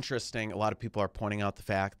it's interesting. A lot of people are pointing out the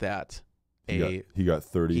fact that he got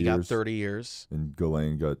 30 years. He got 30 years. And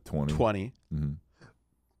Ghislaine got 20. 20.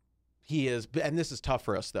 He is, and this is tough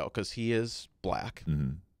for us, though, because he is black.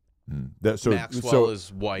 Maxwell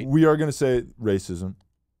is white. We are going to say racism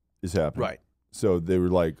is happening. Right. So they were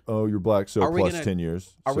like, oh, you're black, so plus 10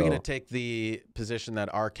 years. Are we going to take the position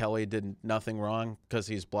that R. Kelly did nothing wrong because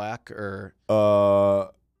he's black? Or I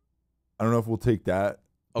don't know if we'll take that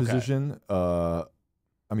position. I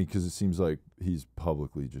mean, because it seems like he's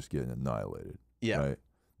publicly just getting annihilated. Yeah. Right?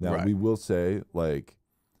 Now, we will say, like,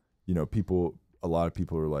 people, a lot of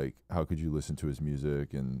people are like, how could you listen to his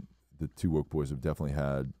music? And the Two Woke Boys have definitely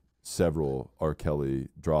had several R. Kelly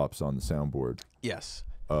drops on the soundboard. Yes.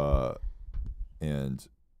 And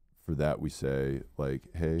for that we say, like,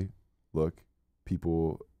 hey, look,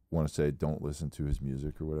 people want to say don't listen to his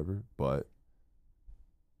music or whatever, but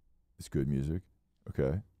it's good music.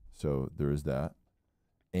 Okay. So there is that.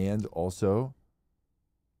 And also,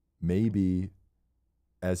 maybe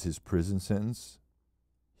as his prison sentence,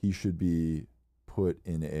 he should be put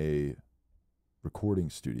in a recording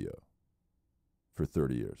studio for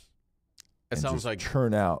 30 years. It sounds like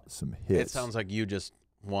churn out some hits. It sounds like you just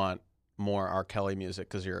want more R. Kelly music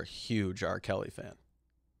because you're a huge R. Kelly fan.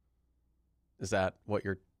 Is that what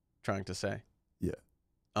you're trying to say? Yeah.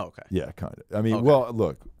 Oh, okay. Yeah, kind of. I mean, Okay. well,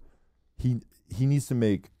 look, he needs to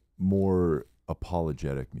make more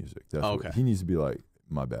apologetic music. That's Okay. what, he needs to be like,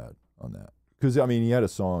 my bad on that. Because, I mean, he had a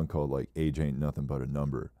song called, like, Age Ain't Nothing But a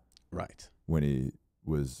Number. Right. When he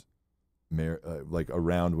was, like,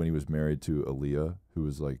 around when he was married to Aaliyah, who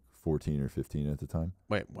was, like, 14 or 15 at the time.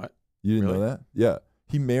 Wait, what? You didn't Really? know that? Yeah.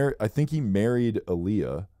 I think he married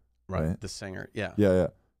Aaliyah. Right. The singer. Yeah. Yeah, yeah.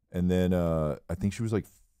 And then I think she was, like,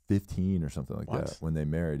 15 or something like What? that when they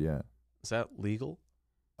married, yeah. Is that legal?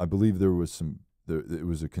 I believe there was some, it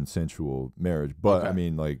was a consensual marriage, but Okay. I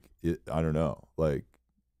mean, like, I don't know. Like,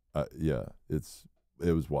 yeah, it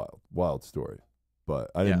was wild story.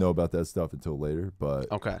 But I didn't Yeah. know about that stuff until later.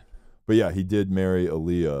 But Okay. yeah, he did marry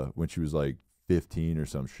Aaliyah when she was like 15 or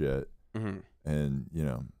some shit. Mm-hmm. And, you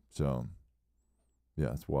know, so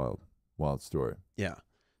yeah, it's wild story. Yeah.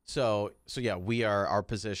 So yeah, our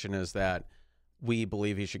position is that we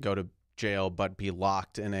believe he should go to jail but be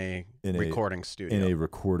locked in a recording studio. In a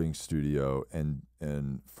recording studio,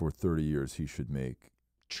 and for 30 years he should make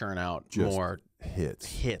churn out just more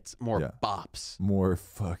hits, more Yeah. bops. more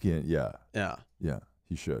fucking, yeah,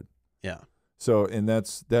 he should. Yeah. So, and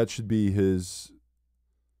that should be his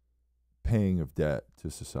paying of debt to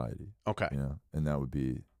society. Okay. You know, and that would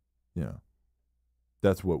be, you know,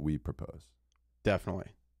 that's what we propose.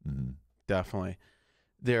 Definitely. Mm-hmm. Definitely.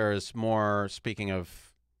 There's more, speaking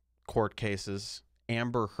of court cases,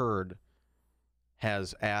 Amber Heard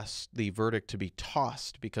has asked the verdict to be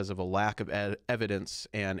tossed because of a lack of evidence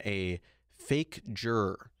and a fake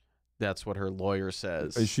juror. That's what her lawyer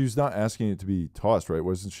says. She's not asking it to be tossed, right?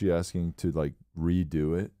 Wasn't she asking to, like,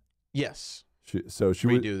 redo it? Yes. She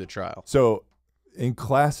Redo the trial. So, in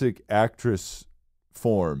classic actress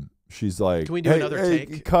form, she's like, Can we do another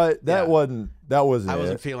take? Cut. That Yeah. wasn't I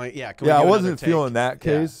wasn't it. feeling. Yeah. Can we Yeah, do I another wasn't take? feeling that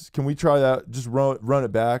case. Can we try that? Just run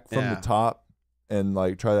it back from Yeah. the top and,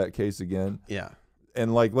 like, try that case again. Yeah.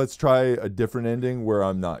 And, like, let's try a different ending where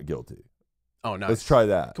I'm not guilty. Oh, nice. Let's try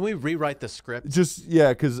that. Can we rewrite the script? Just, yeah,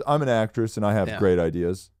 because I'm an actress and I have Yeah. great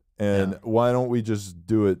ideas. And Yeah. why don't we just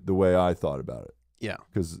do it the way I thought about it? Yeah.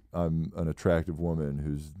 Because I'm an attractive woman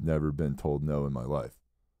who's never been told no in my life.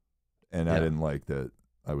 And I Yeah. didn't like that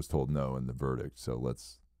I was told no in the verdict. So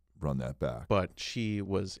let's run that back. But she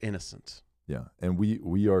was innocent. Yeah. And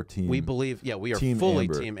we are team. We believe. Yeah, we are Team fully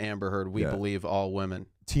Amber. Team Amber Heard. We Yeah. believe all women,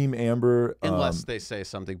 Team Amber. unless they say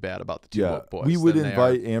something bad about the two yeah, woke boys. we would then they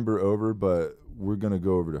invite Amber over, but we're going to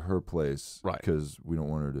go over to her place. Right. Because we don't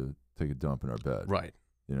want her to take a dump in our bed. Right.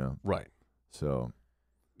 You know? Right. So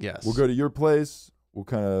Yes. we'll go to your place. We'll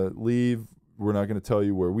kind of leave. We're not going to tell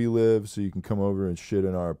you where we live, so you can come over and shit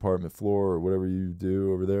in our apartment floor or whatever you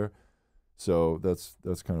do over there. So that's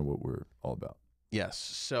kind of what we're all about. Yes.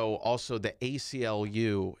 So also the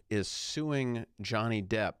ACLU is suing Johnny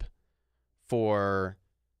Depp or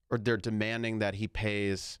they're demanding that he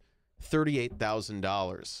pays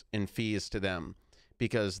 $38,000 in fees to them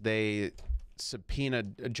because they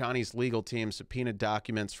Johnny's legal team subpoenaed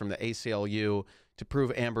documents from the ACLU to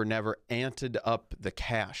prove Amber never anted up the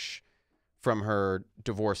cash from her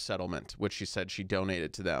divorce settlement, which she said she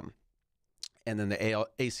donated to them. And then the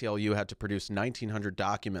ACLU had to produce 1,900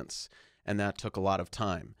 documents, and that took a lot of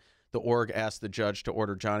time. The org asked the judge to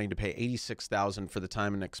order Johnny to pay $86,000 for the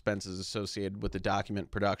time and expenses associated with the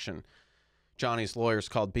document production. Johnny's lawyers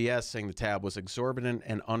called BS, saying the tab was exorbitant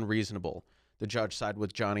and unreasonable. The judge sided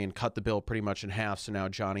with Johnny and cut the bill pretty much in half, so now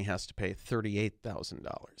Johnny has to pay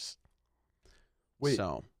 $38,000. Wait,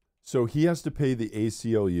 so he has to pay the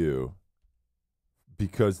ACLU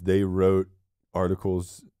because they wrote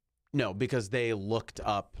articles? No, because they looked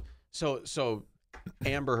up. So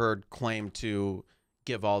Amber Heard claimed to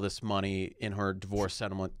give all this money in her divorce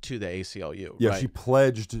settlement to the ACLU. Yeah, right? she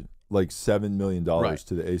pledged like $7 million Right.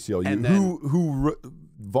 to the ACLU, And then- who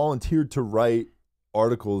volunteered to write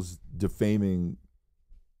articles defaming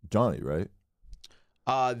Johnny, right?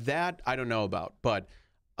 That I don't know about, but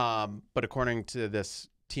according to this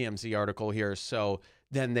TMZ article here. So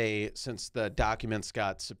then they, since the documents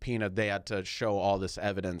got subpoenaed, they had to show all this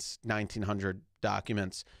evidence, 1,900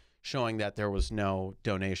 documents, showing that there was no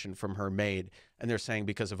donation from her maid. And they're saying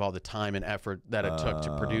because of all the time and effort that it took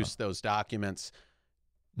to produce those documents,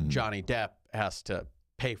 Johnny Depp has to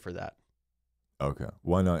pay for that. Okay.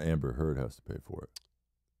 Why not Amber Heard has to pay for it?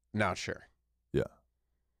 Not sure. Yeah.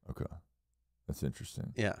 Okay. That's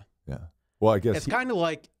interesting. Yeah. Yeah. Well, I guess it's kind of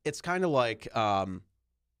like,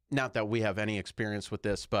 not that we have any experience with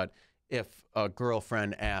this, but if a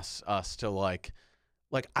girlfriend asks us to like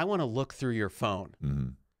I want to look through your phone,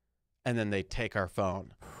 and then they take our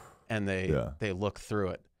phone, and they look through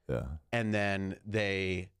it, and then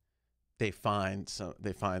they find some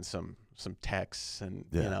texts and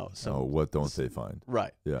you know some. Oh, what don't they find?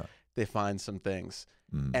 Right. Yeah. They find some things,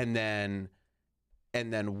 and then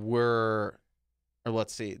we're. Or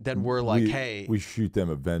let's see. Then we're like, hey, we shoot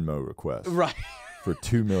them a Venmo request, right, for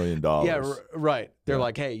 $2 million. Yeah, right. They're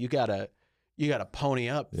like, hey, you gotta pony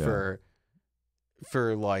up for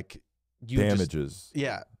like damages.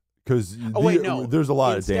 Yeah, because no, there's a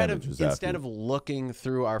lot of damages. Instead of looking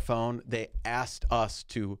through our phone, they asked us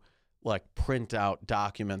to like print out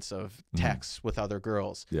documents of texts with other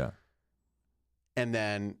girls. Yeah, and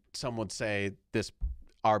then some would say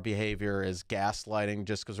our behavior is gaslighting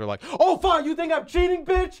just because we're like, oh, fine, you think I'm cheating,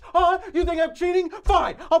 bitch? Huh? You think I'm cheating?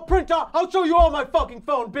 Fine, I'll show you all my fucking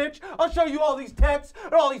phone, bitch. I'll show you all these texts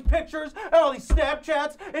and all these pictures and all these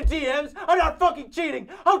Snapchats and DMs. I'm not fucking cheating.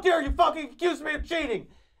 How dare you fucking accuse me of cheating?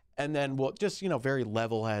 And then we'll just, very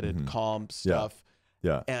level-headed, calm stuff.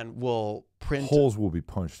 Yeah. And we'll print. Holes will be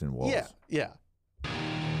punched in walls. Yeah.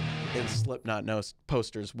 And Slipknot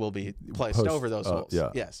posters will be placed over those holes.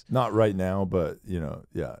 Yeah. Yes. Not right now, but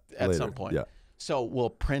at later. some point. Yeah. So we'll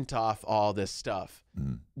print off all this stuff.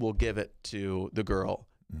 We'll give it to the girl,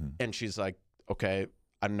 and she's like, "Okay,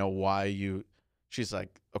 I don't know why you." She's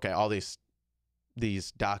like, "Okay, all these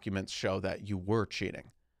documents show that you were cheating,"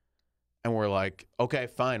 and we're like, "Okay,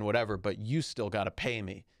 fine, whatever, but you still got to pay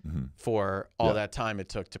me for all that time it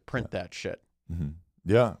took to print that shit."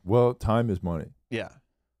 Yeah. Well, time is money. Yeah.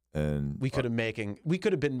 And we could have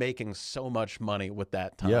been making so much money with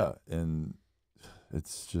that time. Yeah, and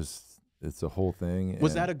it's a whole thing.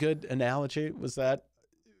 Was that a good analogy? Was that?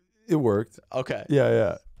 It worked. Okay.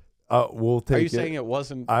 Yeah. We'll take. Are you saying it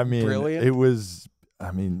wasn't? Brilliant? It was.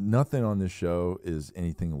 Nothing on this show is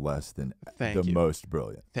anything less than most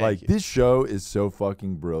brilliant. Thank you. This show is so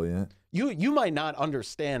fucking brilliant. You might not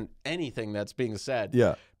understand anything that's being said.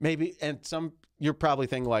 Yeah. Maybe, and you're probably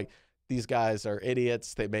thinking like, these guys are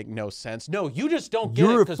idiots. They make no sense. No, you just don't get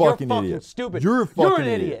it because you're fucking stupid. You're an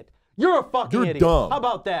idiot. You're a fucking idiot. Dumb. How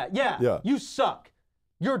about that? Yeah. You suck.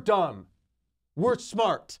 You're dumb. We're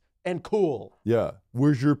smart and cool. Yeah.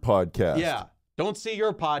 Where's your podcast? Yeah. Don't see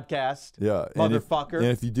your podcast. Yeah. Motherfucker. And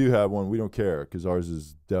if you do have one, we don't care because ours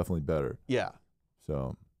is definitely better. Yeah.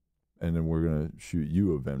 So, and then we're going to shoot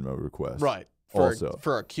you a Venmo request. Right.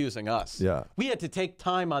 For accusing us. Yeah. We had to take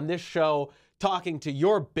time on this show talking to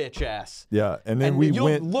your bitch ass. Yeah, and then we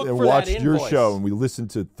went and watched your show, and we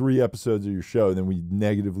listened to 3 episodes of your show, and then we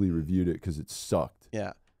negatively reviewed it because it sucked.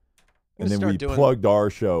 Yeah. And then we plugged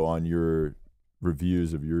our show on your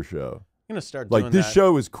reviews of your show. I'm going to start doing that. This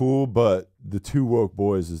show is cool, but the Two Woke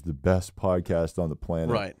Boys is the best podcast on the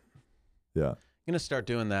planet. Right. Yeah. I'm going to start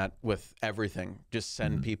doing that with everything. Just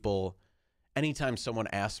send people, anytime someone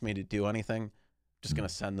asks me to do anything, just going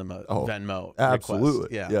to send them a Venmo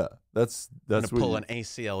absolutely. request. Yeah. That's going to pull an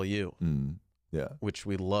ACLU. Yeah. Which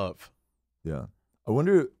we love. Yeah. I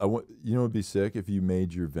wonder, it'd be sick if you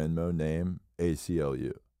made your Venmo name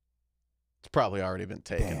ACLU. It's probably already been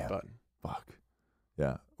taken. Damn. But fuck.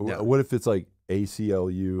 Yeah. What if it's like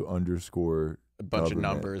ACLU _ a bunch of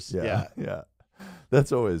numbers. Yeah.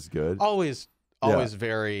 That's always good. Always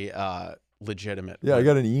very legitimate. Yeah. I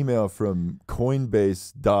got an email from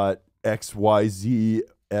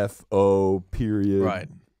Coinbase.xyzfo period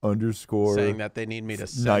 _ saying that they need me to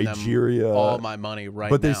send Nigeria them all my money right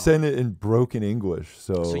now. But they send it in broken English,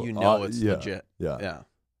 so you know it's legit. Yeah.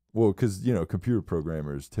 Well, because computer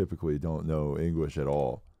programmers typically don't know English at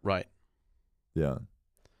all. Right. Yeah.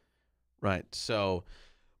 Right. So,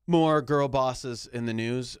 more girl bosses in the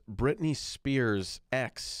news. Britney Spears'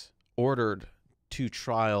 ex ordered to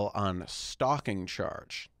trial on stalking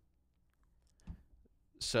charge.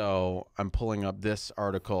 So I'm pulling up this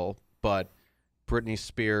article, but Britney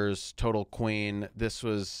Spears, total queen. This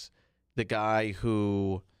was the guy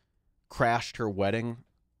who crashed her wedding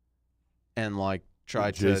and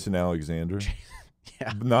tried Jason Alexander.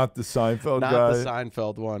 Yeah. Not the Seinfeld Not guy. the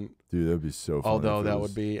Seinfeld one. Dude, that'd be so funny. Although if it that was-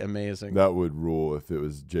 would be amazing. That would rule if it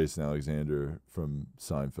was Jason Alexander from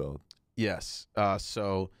Seinfeld. Yes.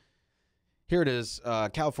 So here it is.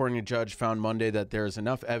 California judge found Monday that there is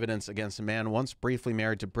enough evidence against a man once briefly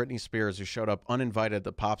married to Britney Spears who showed up uninvited at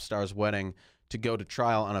the pop star's wedding to go to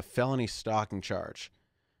trial on a felony stalking charge.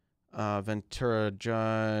 Ventura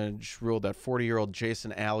judge ruled that 40-year-old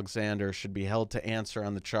Jason Alexander should be held to answer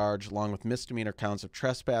on the charge, along with misdemeanor counts of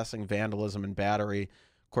trespassing, vandalism, and battery,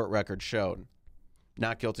 court record showed.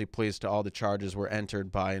 Not guilty pleas to all the charges were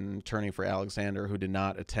entered by an attorney for Alexander, who did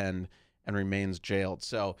not attend and remains jailed.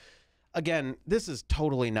 So, again, this is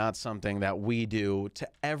totally not something that we do to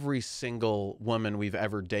every single woman we've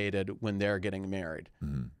ever dated when they're getting married.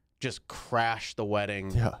 Mm-hmm. Just crash the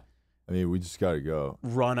wedding. Yeah. I mean, we just got to go.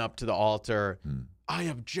 Run up to the altar. I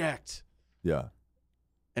object. Yeah.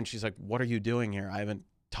 And she's like, what are you doing here? I haven't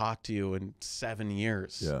talked to you in 7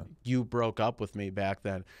 years. Yeah. You broke up with me back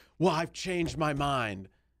then. Well, I've changed my mind.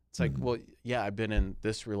 It's like, well, yeah, I've been in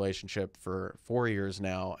this relationship for 4 years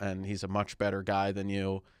now, and he's a much better guy than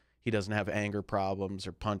you. He doesn't have anger problems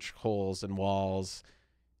or punch holes in walls.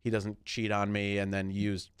 He doesn't cheat on me and then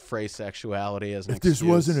use phrase sexuality as an excuse. If this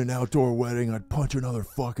wasn't an outdoor wedding, I'd punch another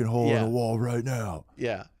fucking hole in the wall right now.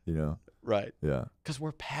 Yeah. You know? Right. Yeah. Because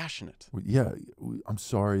we're passionate. Yeah. I'm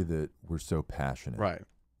sorry that we're so passionate. Right.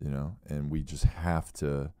 You know? And we just have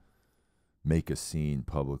to make a scene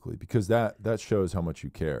publicly because that shows how much you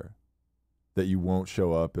care. That you won't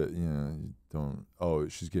show up at, you know, don't, oh,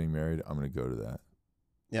 she's getting married, I'm going to go to that.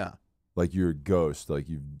 Yeah. Like you're a ghost, like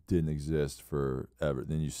you didn't exist forever.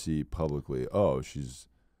 Then you see publicly, oh, she's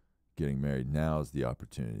getting married. Now's the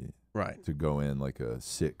opportunity, right, to go in like a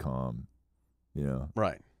sitcom, you know,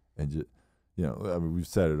 right, and just, you know, I mean, we've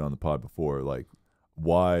said it on the pod before. Like,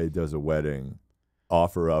 why does a wedding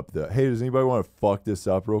offer up the, hey, does anybody want to fuck this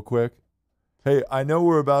up real quick? Hey, I know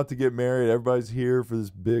we're about to get married. Everybody's here for this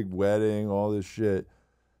big wedding, all this shit.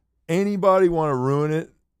 Anybody want to ruin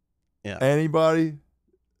it? Yeah. Anybody?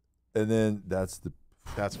 And then that's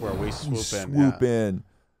where we swoop in. Swoop in.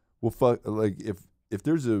 Well, fuck. Like if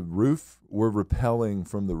there's a roof, we're rappelling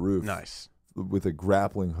from the roof. Nice. With a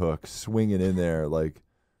grappling hook, swinging in there like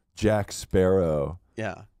Jack Sparrow.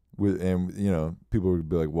 Yeah. And you know, people would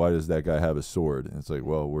be like, "Why does that guy have a sword?" And it's like,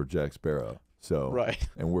 "Well, we're Jack Sparrow." So right.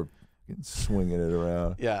 And we're swinging it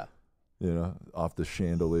around. Yeah. You know, off the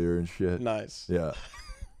chandelier and shit. Nice. Yeah.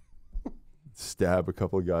 Stab a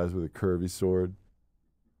couple of guys with a curvy sword.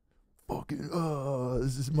 Fucking,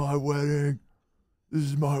 this is my wedding. This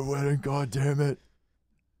is my wedding, god damn it.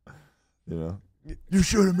 You know? You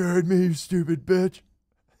should have married me, you stupid bitch.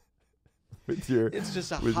 It's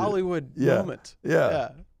just a Hollywood moment. Yeah.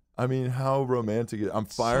 I mean, how romantic I'm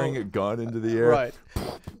firing a gun into the air. Right.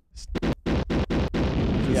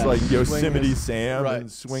 Just like Yosemite Sam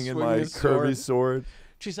and swinging my curvy sword.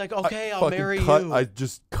 She's like, okay, I'll marry you. I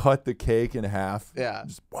just cut the cake in half. Yeah.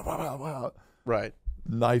 Just wow. Right.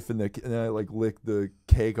 Knife in the, and I like lick the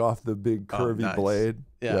cake off the big curvy blade.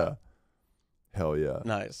 Yeah. Hell yeah.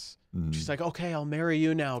 Nice. She's like, okay, I'll marry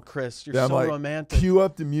you now, Chris. You're so like, romantic. Cue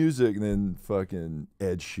up the music, and then fucking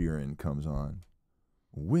Ed Sheeran comes on.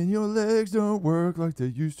 When your legs don't work like they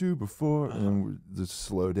used to before, and then we're just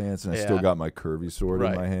slow dance, and I still got my curvy sword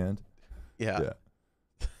in my hand. Yeah.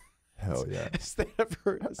 Hell yeah. Has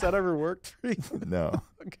that ever worked for you? No.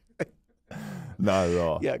 Okay. Not at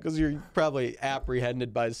all. Yeah, because you're probably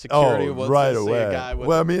apprehended by security. Right away. A guy with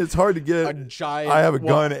well, I mean, it's hard to get. a giant. I have a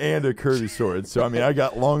gun and a curvy sword, so I mean, I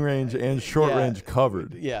got long range and short range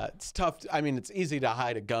covered. Yeah, it's tough. I mean, it's easy to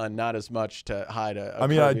hide a gun, not as much to hide a. I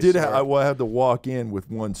mean, I did. I had to walk in with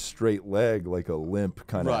one straight leg, like a limp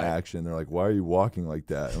kind of action. They're like, "Why are you walking like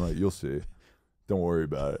that?" I'm like, "You'll see. Don't worry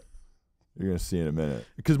about it. You're gonna see in a minute."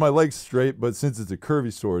 Because my leg's straight, but since it's a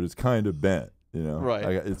curvy sword, it's kind of bent. You know, right?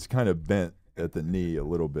 It's kind of bent at the knee a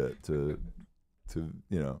little bit to you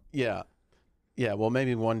know. Yeah. Well,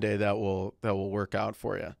 maybe one day that will work out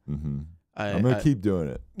for you. Mm-hmm. I'm gonna keep doing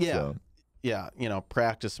it. Yeah. So. Yeah. You know,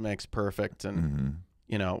 practice makes perfect, and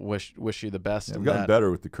you know, wish you the best. I've gotten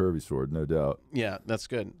better with the curvy sword, no doubt. Yeah, that's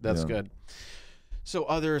good. That's good. So,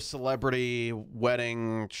 other celebrity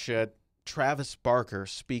wedding shit. Travis Barker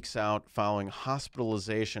speaks out following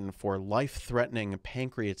hospitalization for life-threatening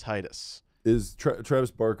pancreatitis. Is Travis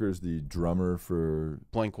Barker is the drummer for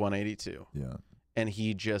Blink-182. Yeah. And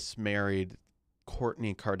he just married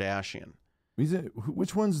Kourtney Kardashian.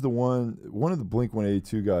 Which one's the one? One of the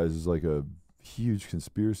Blink-182 guys is like a huge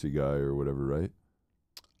conspiracy guy or whatever, right?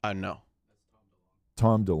 No.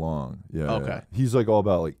 Tom DeLonge. Yeah. Okay. Yeah. He's like all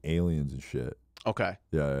about like aliens and shit. Okay.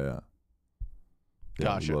 Yeah.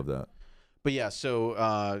 Gotcha. I love that. But yeah,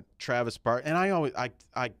 so Travis Barker, and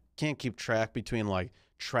I can't keep track between like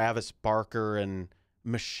Travis Barker and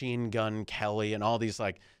Machine Gun Kelly and all these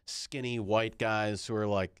like skinny white guys who are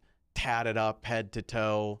like tatted up head to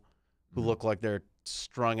toe, who look like they're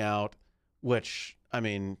strung out, which I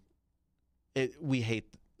mean, we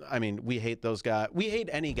hate those guys. We hate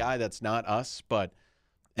any guy that's not us, but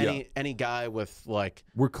any guy with like,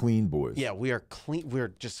 we're clean boys. yeah, we are clean. We're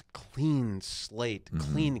just clean slate,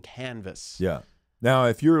 clean canvas. Yeah. Now,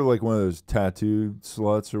 if you're like one of those tattoo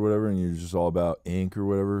sluts or whatever, and you're just all about ink or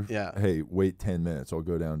whatever, Yeah. hey, wait 10 minutes. I'll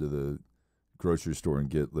go down to the grocery store and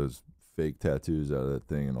get those fake tattoos out of that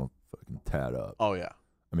thing, and I'll fucking tat up. Oh yeah.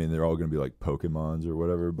 I mean, they're all going to be like Pokemons or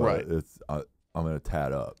whatever, but Right. I'm going to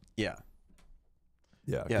tat up. Yeah.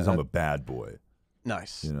 Yeah, because I'm a bad boy.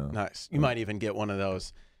 Nice. You know? Nice. You might even get one of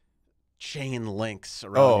those chain links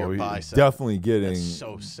around your bicep. Definitely getting. That's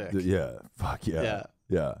so sick. Yeah. Fuck yeah. Yeah.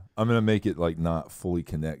 Yeah. I'm going to make it like not fully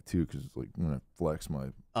connect too, because like I'm going to flex my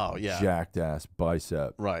Oh yeah. jacked ass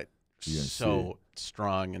bicep. Right. You're gonna So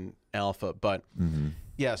strong and alpha. But Mm-hmm.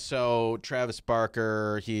 yeah, so Travis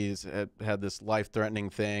Barker, he's had this life-threatening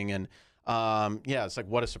thing, and yeah, it's like,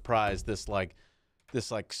 what a surprise. This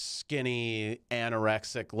skinny,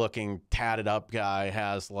 anorexic-looking, tatted-up guy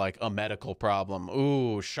has like a medical problem.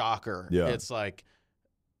 Ooh, shocker. Yeah. It's like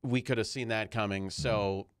we could have seen that coming.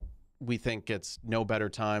 So we think it's no better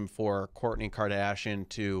time for Kourtney Kardashian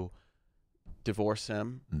to divorce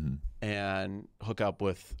him and hook up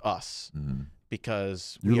with us.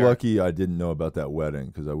 Because You're lucky I didn't know about that wedding,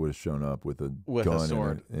 because I would have shown up with a gun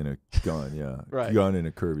sword. and a gun, yeah, Right. gun and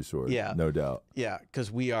a curvy sword, Yeah. no doubt. Yeah, because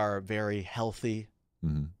we are very healthy.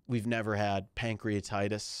 We've never had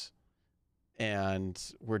pancreatitis, and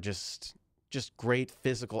we're just great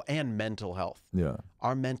physical and mental health. Yeah,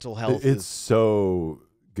 Our mental health it's is so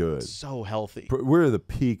good. so healthy. We're at the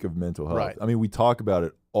peak of mental health. Right. I mean, we talk about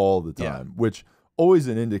it all the time, which always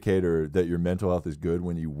an indicator that your mental health is good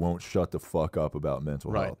when you won't shut the fuck up about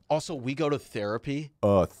mental Right. health. Also, we go to therapy.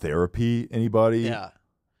 Therapy? Anybody? Yeah.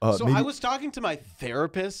 So maybe- I was talking to my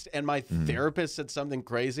therapist, and my therapist said something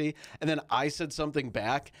crazy, and then I said something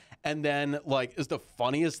back, and then like is the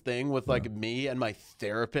funniest thing with like me and my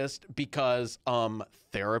therapist, because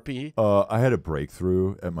therapy. I had a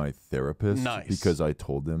breakthrough at my therapist Nice. because I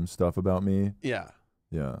told them stuff about me. Yeah.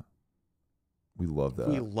 Yeah. We love that.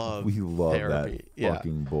 We love that therapy. Yeah.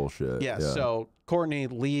 fucking bullshit. Yeah. So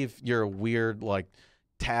Kourtney, leave your weird, like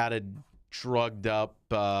tatted, drugged up.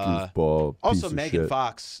 Goofball. Also, piece of Megan shit.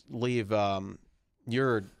 Fox, leave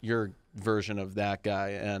your version of that guy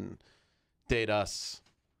and date us.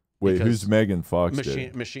 Wait, because who's Megan Fox?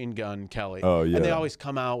 dating? Machine Gun Kelly. Oh, yeah. And they always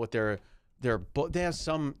come out with their they have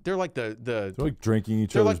some. They're like the They're like drinking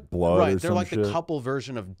each they're other's like, blood right, or they're some like shit. the couple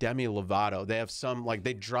version of Demi Lovato. They have some, like,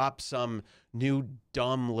 they drop some new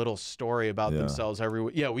dumb little story about themselves every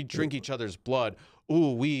week. Yeah, we drink each other's blood.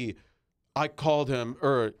 Ooh, I called him,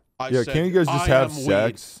 or I said, can't you guys just I have am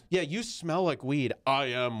sex? Weed. Yeah, you smell like weed. I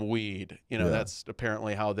am weed. You know, that's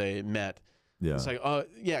apparently how they met. Yeah. It's like,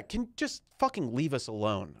 yeah, can just fucking leave us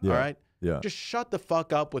alone, Yeah. all right? Yeah. Just shut the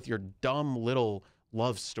fuck up with your dumb little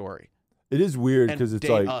love story. It is weird And because it's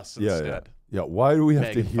date like, us yeah, instead. yeah. Why do we have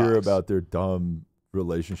Megan to hear Fox. about their dumb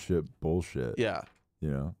relationship bullshit? Yeah.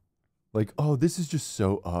 You know, like, oh, this is just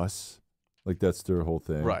so us. Like, that's their whole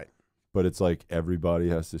thing. Right. But it's like everybody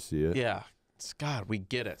has to see it. Yeah. God, we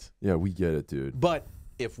get it. Yeah, we get it, dude. But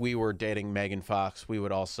if we were dating Megan Fox, we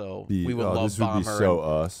would also We would this love would bomb be her so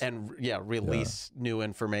us. and release new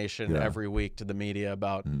information Yeah. every week to the media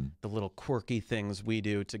about the little quirky things we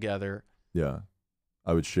do together. Yeah.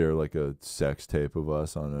 I would share like a sex tape of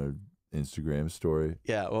us on an Instagram story.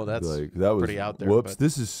 Yeah, well, that's like, that was pretty out there. Whoops, but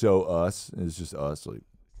this is so us. And it's just us, like,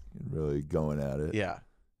 really going at it. yeah,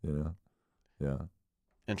 You know? Yeah.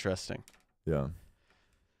 interesting. Yeah.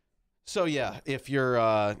 So yeah, if you're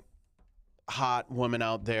a hot woman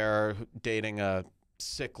out there dating a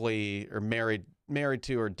sickly, or married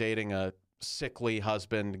to or dating a sickly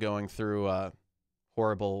husband going through a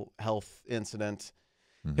horrible health incident,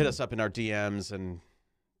 hit us up in our DMs and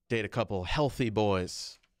date a couple healthy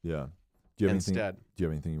boys. Yeah. Do you have Instead. anything? Do you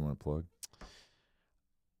have anything you want to plug?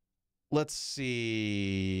 Let's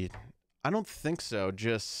see. I don't think so.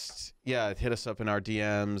 Just, yeah, hit us up in our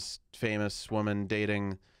DMs. Famous woman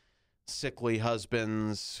dating sickly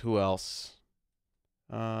husbands. Who else?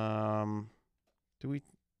 Do we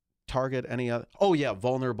target any other? Oh, yeah,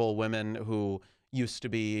 vulnerable women who used to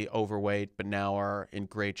be overweight but now are in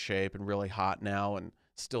great shape and really hot now and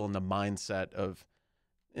still in the mindset of,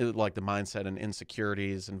 like, the mindset and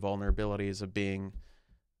insecurities and vulnerabilities of being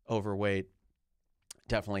overweight.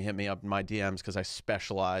 Definitely hit me up in my DMs because I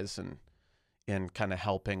specialize in in kind of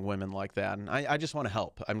helping women like that. And I just want to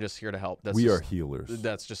help. I'm just here to help. We are healers.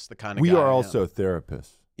 That's just the kind of we guy are I am. also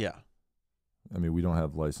therapists. Yeah. I mean, we don't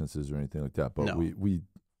have licenses or anything like that, but No. we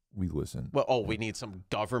listen. Well, we need some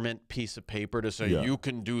government piece of paper to say you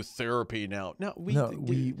can do therapy now. No,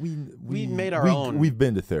 we made our own. We've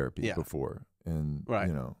been to therapy Yeah. before, and Right.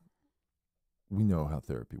 you know, we know how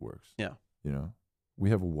therapy works. Yeah. You know,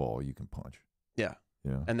 we have a wall you can punch. Yeah.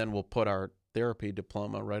 You know, And then we'll put our therapy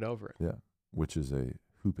diploma right over it. yeah, which is a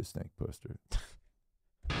Hoopa poster.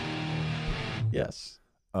 Yes.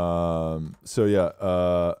 So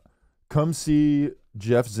yeah, come see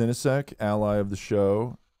Jeff Zinasek, ally of the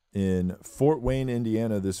show, in Fort Wayne,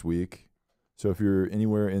 Indiana this week. So if you're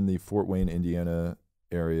anywhere in the Fort Wayne, Indiana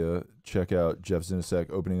area, check out Jeff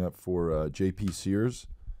Zinasek opening up for J.P. Sears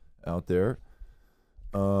out there.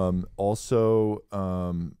 Also,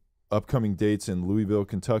 upcoming dates in Louisville,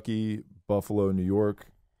 Kentucky, Buffalo, New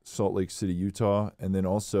York, Salt Lake City, Utah, and then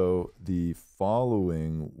also the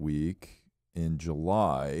following week in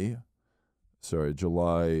July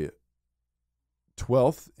 12th,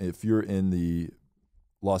 if you're in the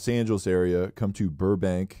Los Angeles area, come to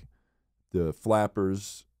Burbank, the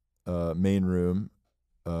Flappers main room.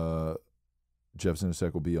 Jeff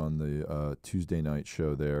Zinasek will be on the Tuesday night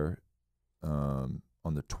show there on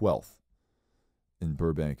the 12th in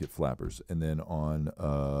Burbank at Flappers. And then on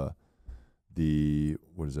the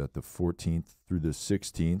 14th through the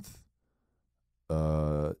 16th,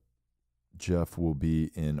 Jeff will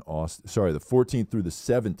be in Austin. Sorry, the 14th through the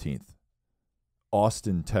 17th,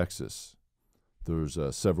 Austin, Texas. There's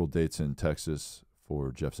several dates in Texas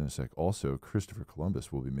for Jeff Zinasek. Also, Christopher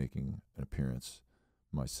Columbus will be making an appearance.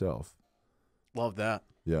 Myself. Love that.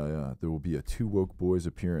 Yeah. There will be a Two Woke Boys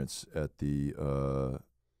appearance at the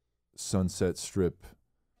Sunset Strip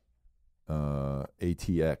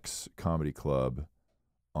ATX Comedy Club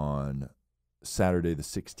on Saturday the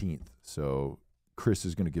 16th. So Chris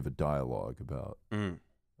is going to give a dialogue about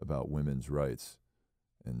women's rights,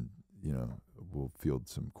 and you know, we'll field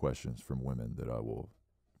some questions from women that I will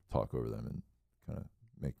talk over them and kind of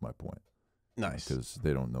make my point. Nice. Because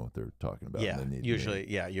they don't know what they're talking about. Yeah, and they need usually,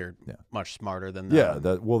 me. you're much smarter than Yeah,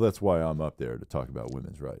 them. that's why I'm up there, to talk about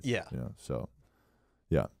women's rights. Yeah. You know, so,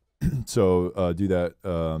 yeah. So do that.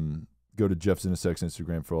 Go to Jeff Zinasek's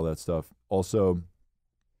Instagram for all that stuff. Also,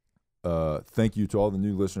 thank you to all the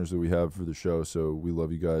new listeners that we have for the show. So we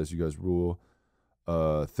love you guys. You guys rule.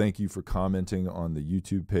 Thank you for commenting on the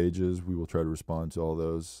YouTube pages. We will try to respond to all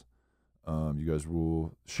those. You guys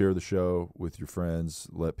rule. Share the show with your friends.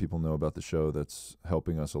 Let people know about the show. That's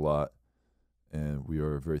helping us a lot, and we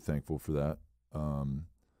are very thankful for that.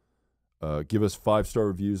 Give us 5-star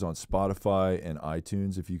reviews on Spotify and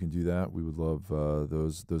iTunes if you can do that. We would love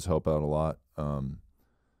those. Those help out a lot.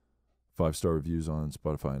 5-star reviews on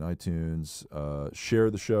Spotify and iTunes. Share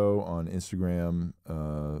the show on Instagram.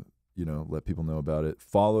 Let people know about it.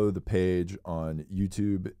 Follow the page on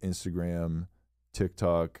YouTube, Instagram,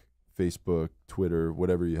 TikTok, Facebook, Twitter,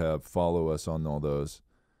 whatever you have. Follow us on all those.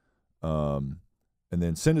 And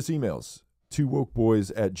then send us emails,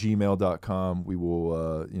 twowokeboys@gmail.com. We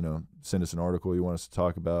will, send us an article you want us to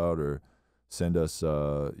talk about, or send us,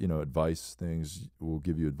 advice things. We'll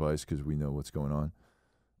give you advice because we know what's going on.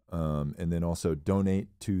 And then also donate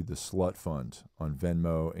to the Slut Fund on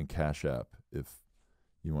Venmo and Cash App. If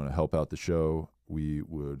you want to help out the show, we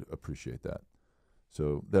would appreciate that.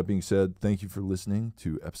 So that being said, thank you for listening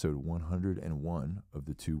to episode 101 of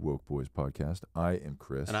the Two Woke Boys podcast. I am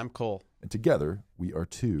Chris. And I'm Cole. And together, we are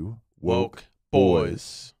two Woke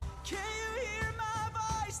Boys. Can